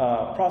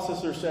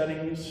 Processor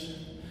settings,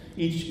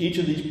 each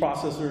of these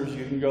processors,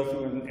 you can go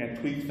through and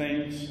tweak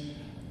things.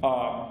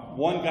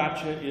 One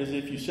gotcha is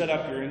if you set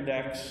up your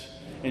index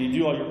and you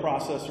do all your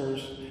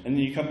processors, and then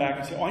you come back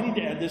and say, oh, I need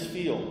to add this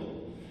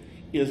field,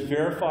 is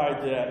verify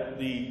that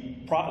the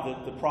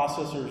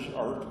processors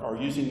are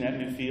using that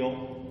new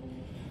field.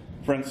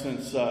 For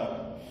instance,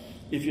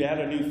 if you add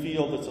a new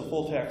field that's a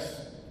full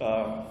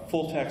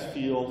text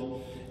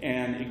field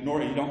and you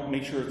don't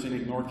make sure it's in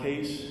ignore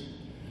case,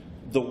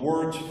 the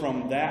words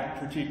from that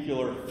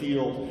particular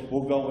field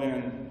will go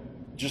in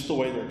just the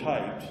way they're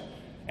typed,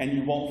 and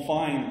you won't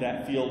find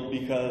that field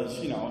because,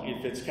 you know,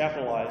 if it's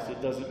capitalized,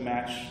 it doesn't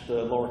match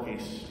the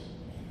lowercase.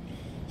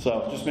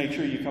 So just make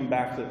sure you come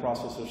back to the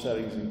processor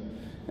settings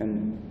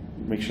and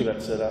make sure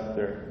that's set up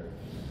there.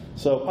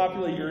 So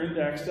populate your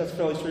index, that's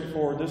fairly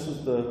straightforward. This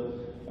is the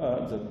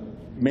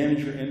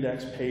manage your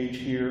index page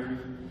here.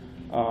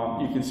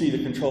 You can see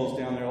the controls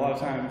down there. A lot of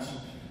times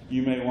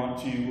you may want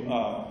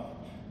to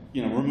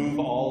remove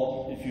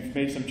all, if you've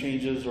made some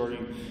changes or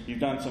you've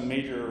done some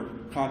major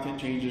content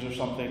changes or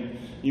something,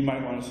 you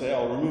might want to say,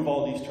 oh, remove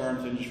all these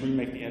terms and just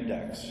remake the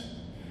index.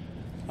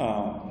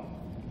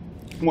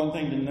 One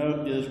thing to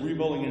note is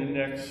rebuilding an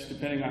index,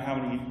 depending on how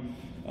much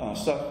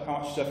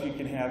stuff you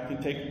can have,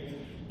 can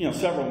take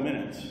several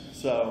minutes.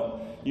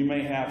 So you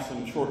may have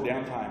some short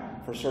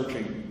downtime for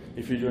searching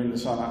if you're doing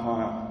this on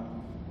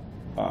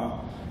a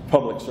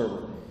public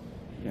server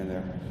in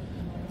there.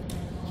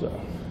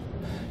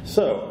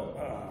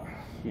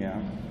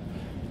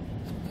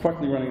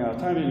 Quickly running out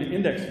of time. In the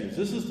index views,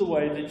 this is the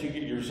way that you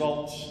get your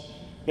results.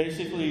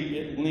 Basically,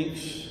 it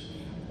links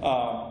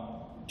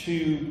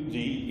to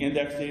the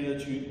index data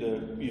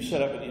that you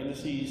set up in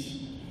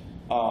indices.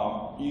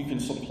 You can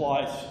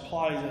supply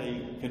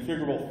a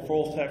configurable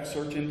full text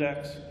search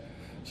index.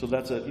 So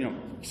that's a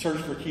search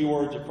for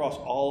keywords across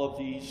all of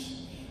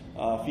these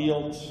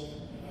fields.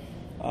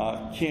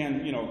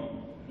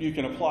 You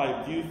can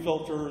apply view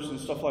filters and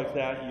stuff like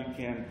that. You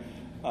can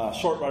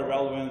sort by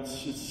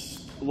relevance. It's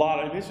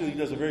it basically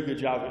does a very good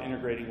job of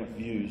integrating with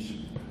views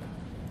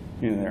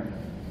in there.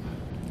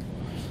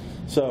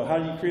 So how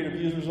do you create a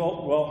views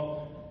result?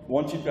 Well,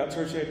 once you've got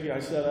Search API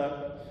set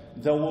up,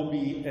 there will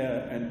be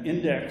an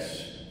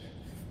index,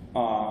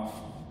 a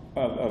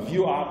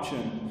view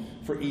option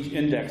for each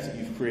index that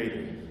you've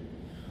created.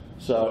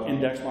 So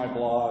index my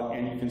blog,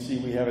 and you can see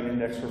we have an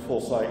index for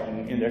full site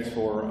and index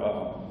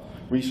for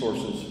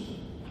resources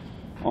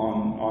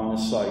on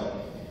this site.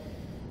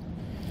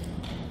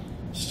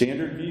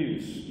 Standard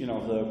views, you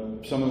know,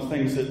 some of the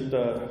things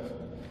that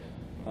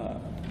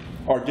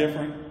are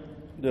different.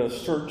 The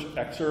search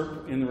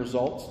excerpt in the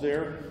results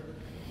there,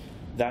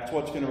 that's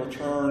what's going to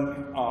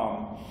return,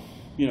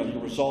 you know, the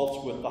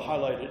results with the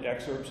highlighted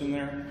excerpts in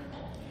there.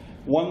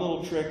 One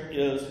little trick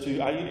is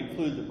I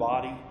include the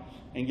body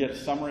and get a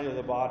summary of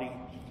the body,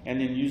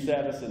 and then use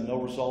that as the no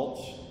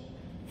results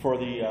for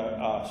the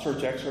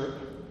search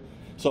excerpt.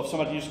 So if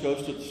somebody just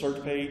goes to the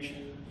search page,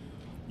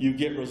 you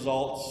get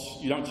results.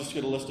 You don't just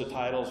get a list of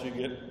titles, you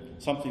get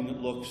something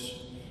that looks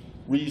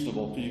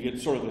reasonable, because you get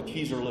sort of a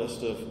teaser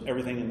list of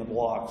everything in the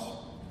blogs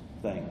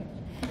thing.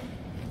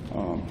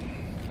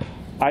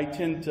 I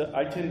tend to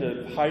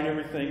hide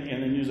everything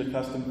and then use a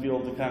custom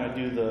field to kind of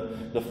do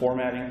the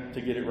formatting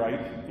to get it right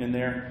in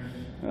there.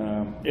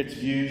 It's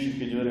views, you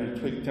can do it in a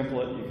twig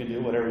template, you can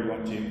do whatever you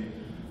want to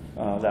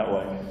that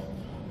way.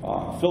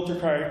 Filter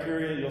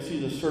criteria, you'll see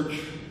the search,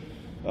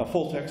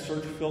 full text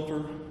search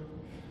filter.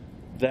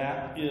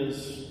 That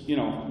is, you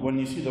know, when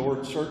you see the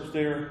word search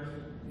there,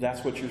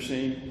 that's what you're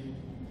seeing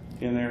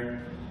in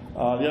there.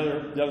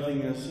 The other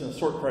thing is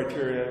sort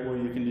criteria, where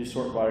you can do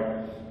sort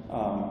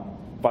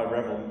by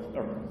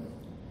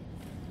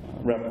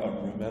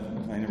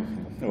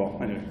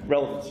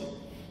relevancy.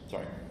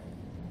 Sorry.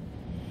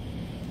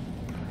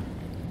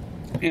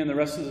 And the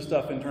rest of the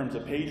stuff in terms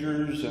of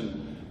pagers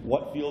and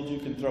what fields you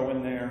can throw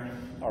in there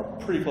are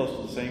pretty close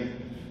to the same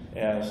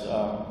as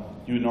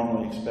you would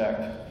normally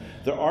expect.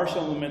 There are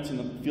some limits in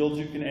the fields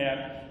you can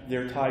add.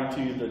 They're tied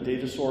to the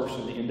data source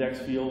and the index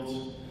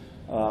fields.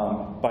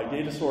 By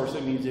data source,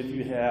 it means if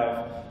you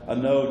have a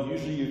node,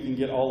 usually you can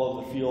get all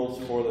of the fields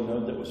for the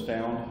node that was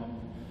found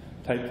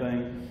type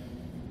thing.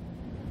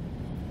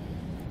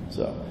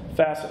 So,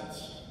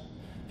 facets.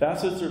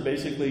 Facets are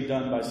basically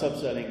done by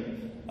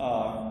subsetting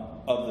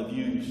of the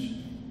views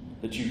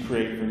that you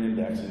create for an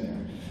index in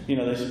there. You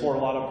know, they support a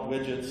lot of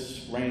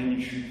widgets,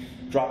 range,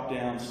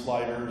 drop-down,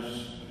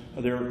 sliders.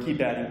 People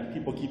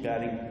keep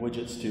adding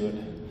widgets to it.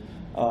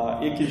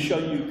 It can show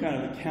you kind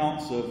of the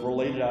counts of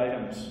related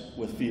items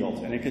with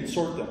fields, and it can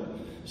sort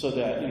them so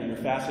that, you know, your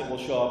facet will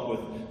show up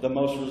with the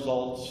most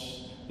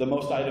results, the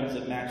most items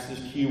that match this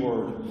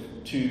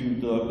keyword to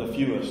the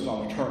fewest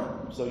on a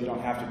term, so you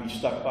don't have to be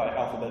stuck by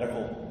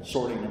alphabetical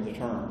sorting of the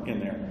term in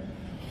there.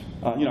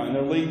 You know, and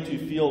they're linked to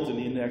fields in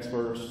the index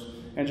verse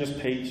and just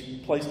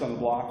placed on the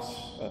blocks,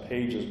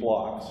 page as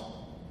blocks.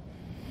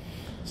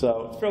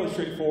 So it's fairly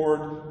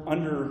straightforward.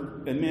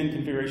 Under admin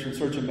configuration,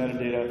 search and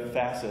metadata,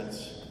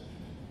 facets,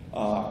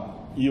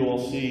 you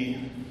will see,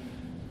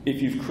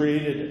 if you've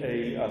created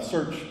a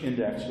search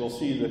index, you'll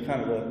see the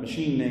kind of the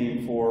machine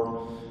name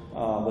for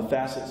the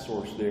facet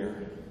source there.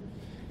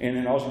 And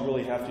then all you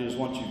really have to do is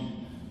once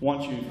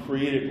you've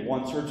created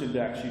one search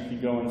index, you can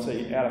go and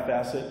say add a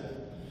facet.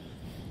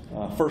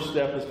 First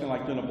step is kind of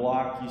like doing a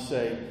block. You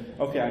say,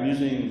 okay, I'm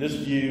using this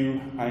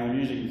view, I'm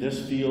using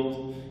this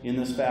field in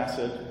this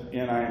facet,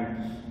 and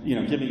I'm, you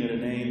know, giving it a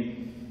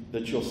name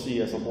that you'll see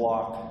as a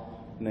block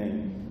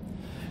name.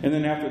 And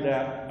then after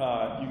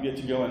that, you get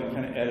to go in and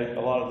kind of edit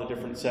a lot of the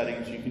different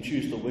settings. You can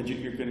choose the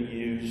widget you're going to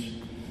use.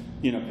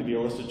 You know, it could be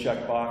a list of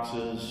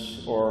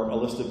checkboxes or a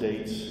list of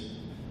dates.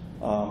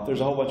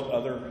 There's a whole bunch of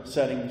other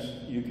settings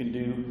you can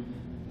do.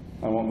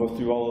 I won't go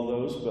through all of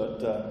those,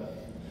 but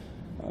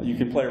you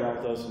can play around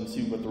with those and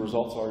see what the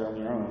results are on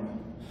your own.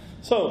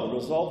 So the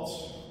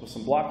results with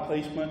some block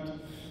placement,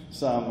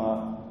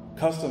 some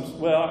customs.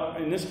 Well,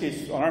 in this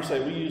case, on our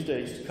site, we used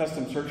a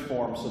custom search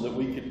form so that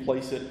we could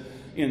place it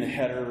in the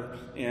header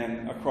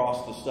and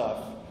across the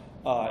stuff.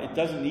 It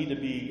doesn't need to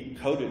be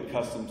coded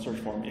custom search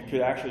form. It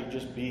could actually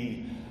just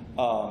be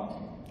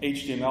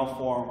HTML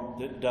form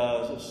that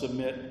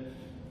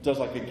does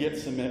like a get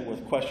submit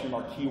with question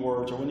mark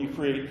keywords, or when you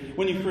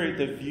create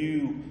the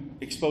view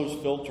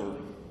exposed filter,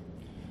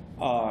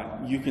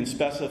 you can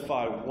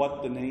specify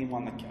what the name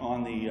on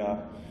the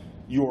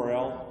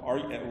URL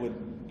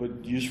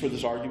would use for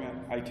this argument.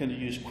 I tend to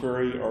use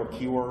query or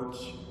keywords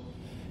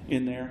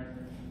in there.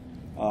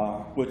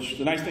 Which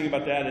the nice thing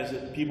about that is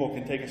that people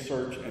can take a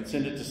search and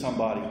send it to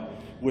somebody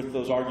with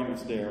those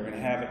arguments there and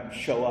have it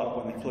show up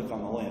when they click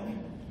on the link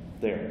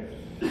there.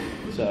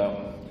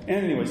 So,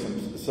 and anyway,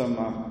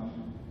 some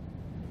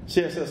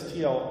CSS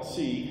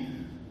TLC.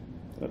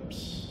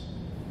 Oops.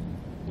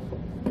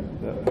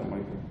 That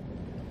might.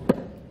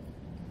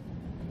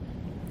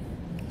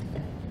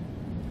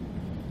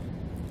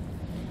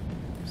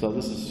 So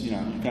this is, you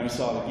know, you kind of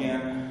saw it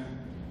again.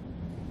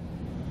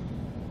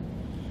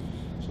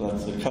 So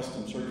that's the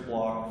custom search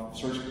block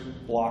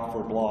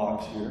for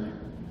blogs here.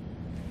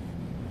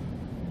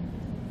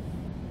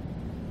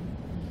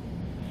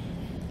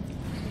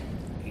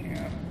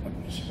 Yeah, let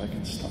me see if I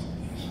can stop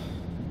this.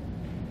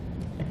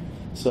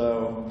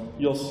 So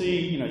you'll see,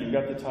 you know, you've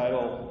got the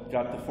title,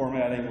 got the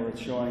formatting where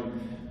it's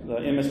showing the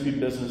MSP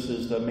business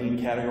is the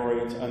main category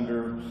it's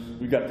under.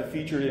 We've got the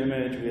featured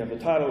image, we have the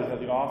title, we have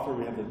the author,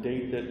 we have the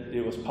date that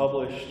it was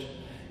published,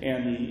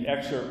 And the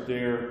excerpt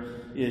there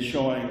is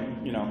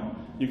showing, you know,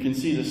 you can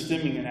see the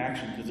stemming in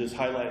action because it's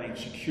highlighting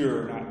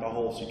secure, not the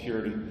whole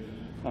security.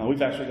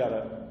 We've actually got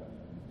a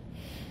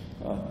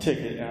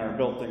ticket in our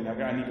build thing.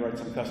 I need to write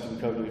some custom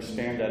code to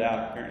expand that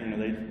out.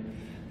 Apparently, you know,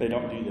 they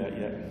don't do that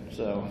yet.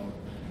 So,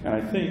 and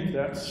I think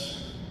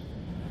that's,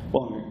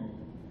 well,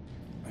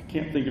 I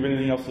can't think of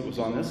anything else that was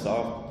on this.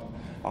 So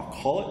I'll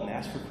call it and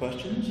ask for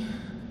questions,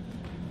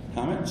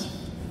 comments.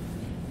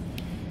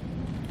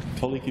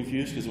 Totally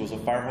confused because it was a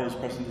fire hose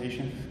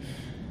presentation.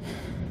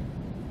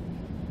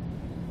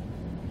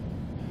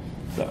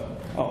 So,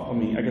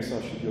 I guess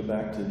I should go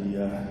back to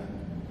the,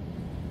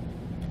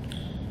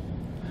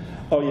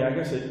 I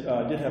guess it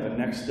did have a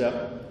next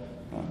step,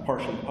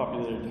 partially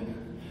populated.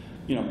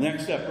 You know, the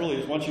next step really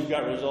is once you've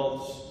got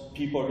results,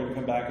 people are going to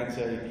come back and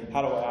say,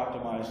 how do I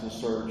optimize the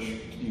search?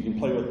 You can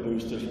play with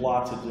Boost. There's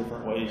lots of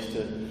different ways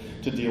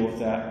to deal with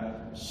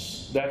that.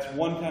 That's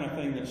one kind of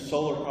thing that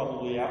Solr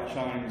probably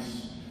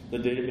outshines the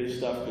database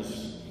stuff,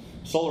 because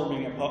Solr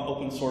being an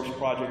open source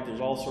project, there's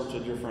all sorts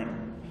of different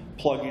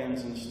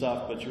plugins and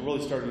stuff, but you're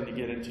really starting to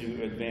get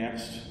into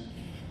advanced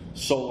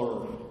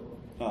Solr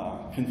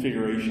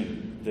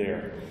configuration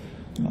there.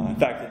 In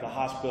fact, at the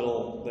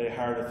hospital, they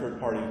hired a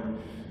third-party,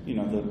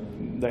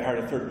 they hired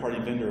a third-party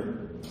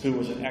vendor who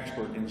was an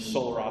expert in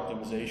Solr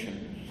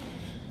optimization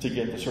to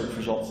get the search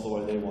results the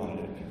way they wanted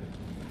it.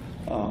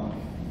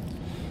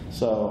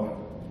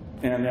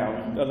 And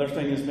now the other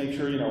thing is make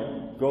sure,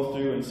 go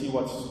through and see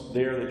what's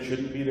there that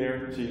shouldn't be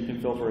there so you can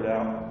filter it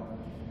out.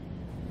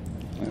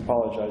 I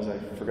apologize, I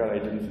forgot I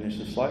didn't finish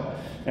this slide.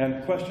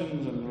 And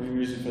questions, and the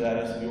reason for that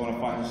is if you want to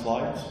find the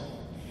slides,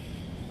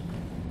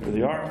 there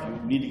they are. If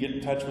you need to get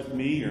in touch with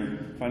me or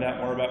find out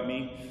more about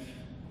me,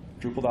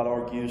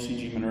 Drupal.org,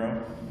 CG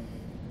Monroe.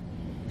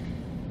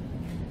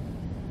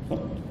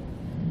 Question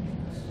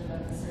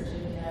about the search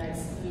API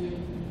exclude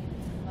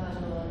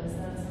module. Is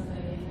that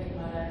something you think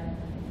my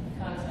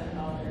content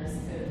authors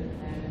could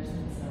manage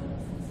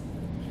themselves?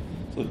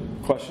 So the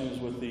question is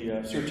with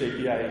the search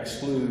API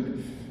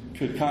exclude,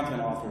 could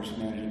content authors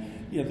manage it?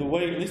 Yeah, the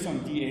way, at least on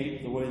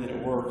D8, the way that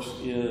it works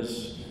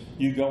is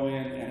you go in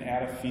and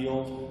add a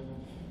field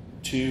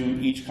to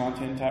each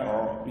content type,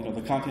 or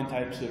the content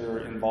types that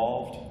are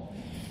involved,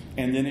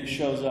 and then it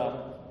shows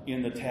up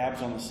in the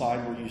tabs on the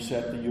side where you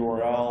set the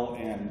URL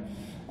and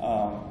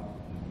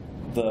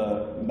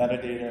the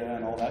metadata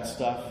and all that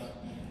stuff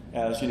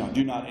as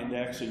do not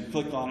index. So you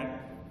click on it,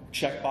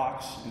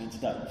 checkbox, and it's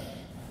done.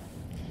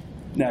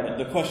 Now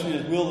the question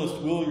is,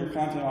 will your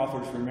content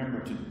authors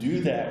remember to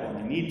do that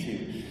when they need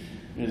to?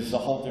 It's a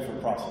whole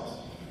different process.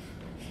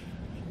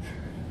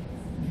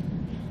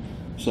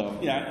 So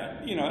yeah,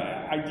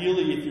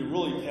 ideally, if you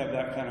really have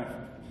that kind of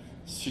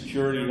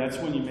security, that's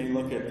when you may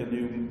look at the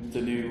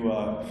new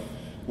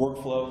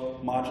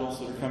workflow modules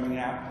that are coming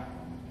out,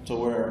 to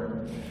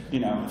where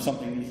if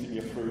something needs to be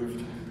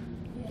approved.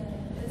 Yeah,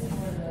 it's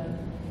more the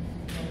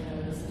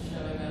notice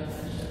showing up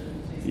and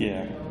shouldn't be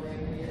Yeah.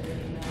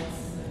 emails.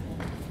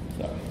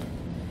 So,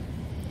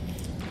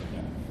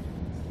 yeah.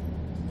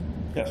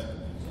 Yes.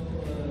 So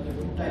the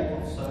two type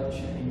of search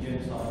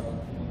engines are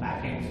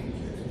backends, which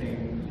you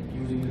explained,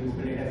 using the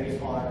Drupal database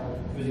or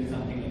using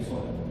something like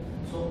Solr.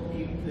 So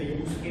if the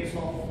use case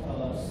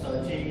of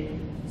searching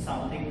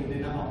something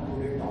within an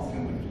uploaded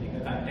document,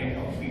 like a content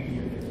of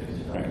PDF, which is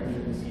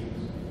uploaded in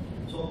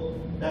CSS. So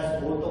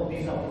does both of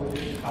these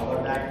approaches cover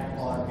that,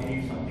 or we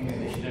need something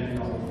additional in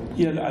order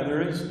to? Yeah,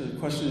 there is. The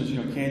question is,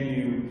 can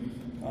you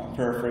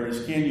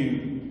paraphrase? Can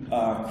you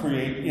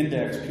create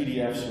index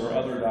PDFs or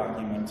other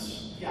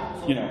documents? Yeah.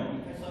 So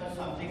search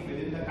something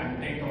within the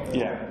content of the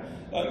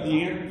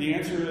document. The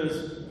answer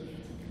is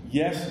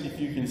yes, if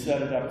you can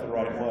set it up the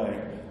right way.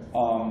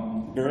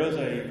 There is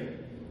a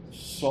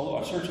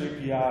search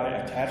API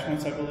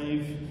attachments, I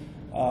believe,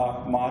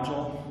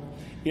 module.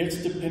 It's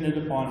dependent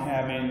upon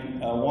having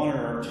one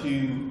or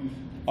two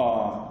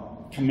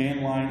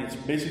command line. It's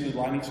basically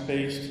Linux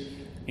based,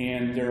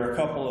 and there are a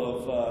couple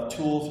of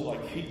tools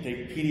that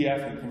take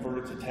PDF and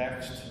convert it to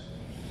text.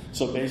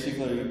 So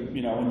basically,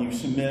 when you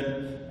submit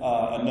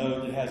a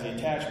node that has the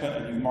attachment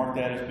and you mark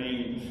that as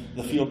being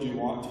the field you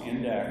want to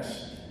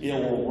index, it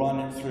will run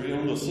it through.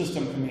 It'll do a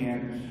system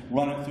command,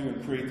 run it through,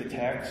 and create the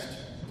text.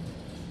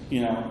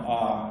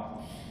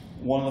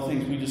 One of the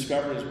things we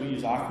discovered is we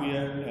use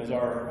Acquia as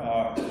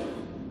our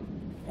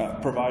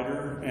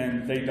provider,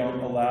 and they don't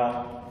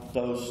allow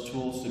those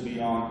tools to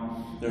be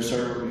on their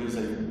server because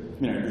they,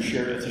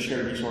 it's a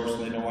shared resource,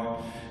 and they don't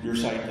want your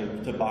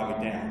site to bog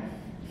it down.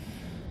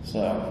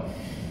 So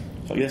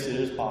yes, it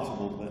is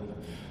possible, but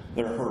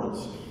there are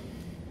hurdles.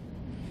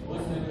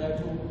 What's the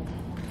exact tool?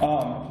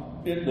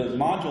 The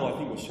module, I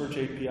think, was search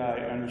API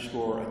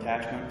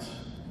 _attachments.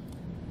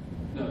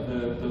 No,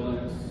 the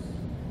Linux.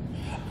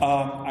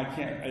 I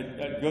can't.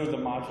 I go to the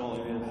module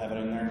and it'll have it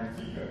in there.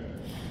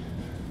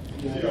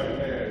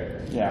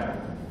 Yeah.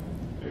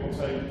 It will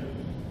take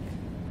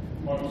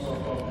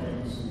Microsoft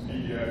documents and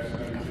PDFs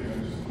and everything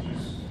and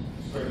just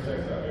straight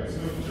text out. It's a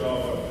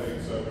Java thing,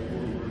 so we've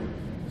already written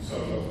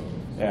Solr.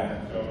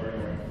 Yeah. Java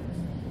anyway.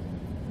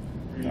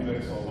 We then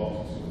console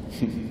logs.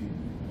 It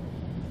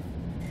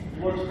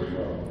works pretty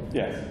well.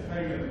 Yes. It's a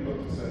pain in the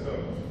butt to set up.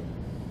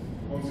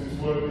 Once it's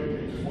working,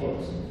 it just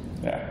works.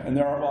 Yeah, and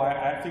there are, well,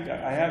 I think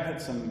I have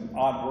had some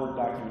odd Word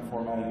document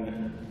formatting that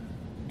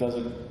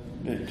doesn't,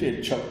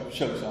 it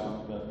chokes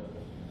on, but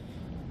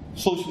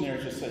solution there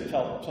is just say,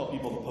 tell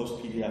people to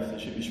post PDFs. They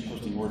should be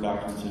posting Word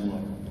documents anyway.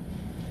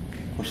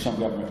 Of course, some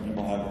government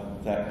people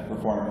have that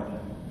requirement.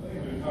 I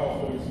think it's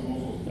powerful in some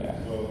also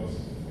as well. It's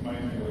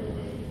amazing a little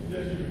bit.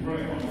 Yes, you can run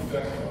it on your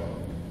desktop.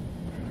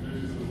 It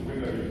produces a little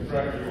window. You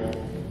drag your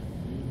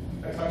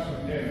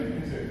attachment in and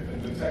hit it, and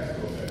the text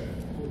goes in.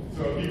 So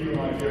I'll give you an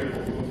idea of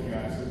what we're looking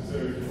at. So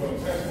if you've got a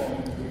test one,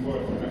 it doesn't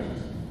work. I can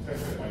just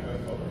test it on my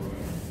desktop and run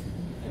it.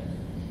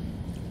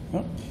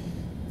 Oh.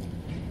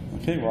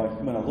 Okay, well, I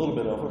went a little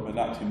bit over, but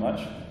not too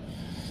much.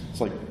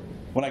 It's like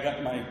when I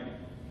got my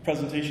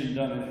presentation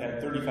done and it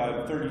had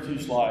 32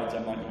 slides,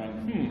 I'm like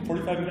going,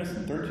 45 minutes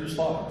and 32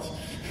 slides.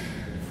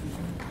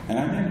 And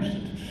I managed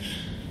it.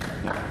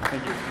 Yeah,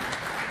 thank you.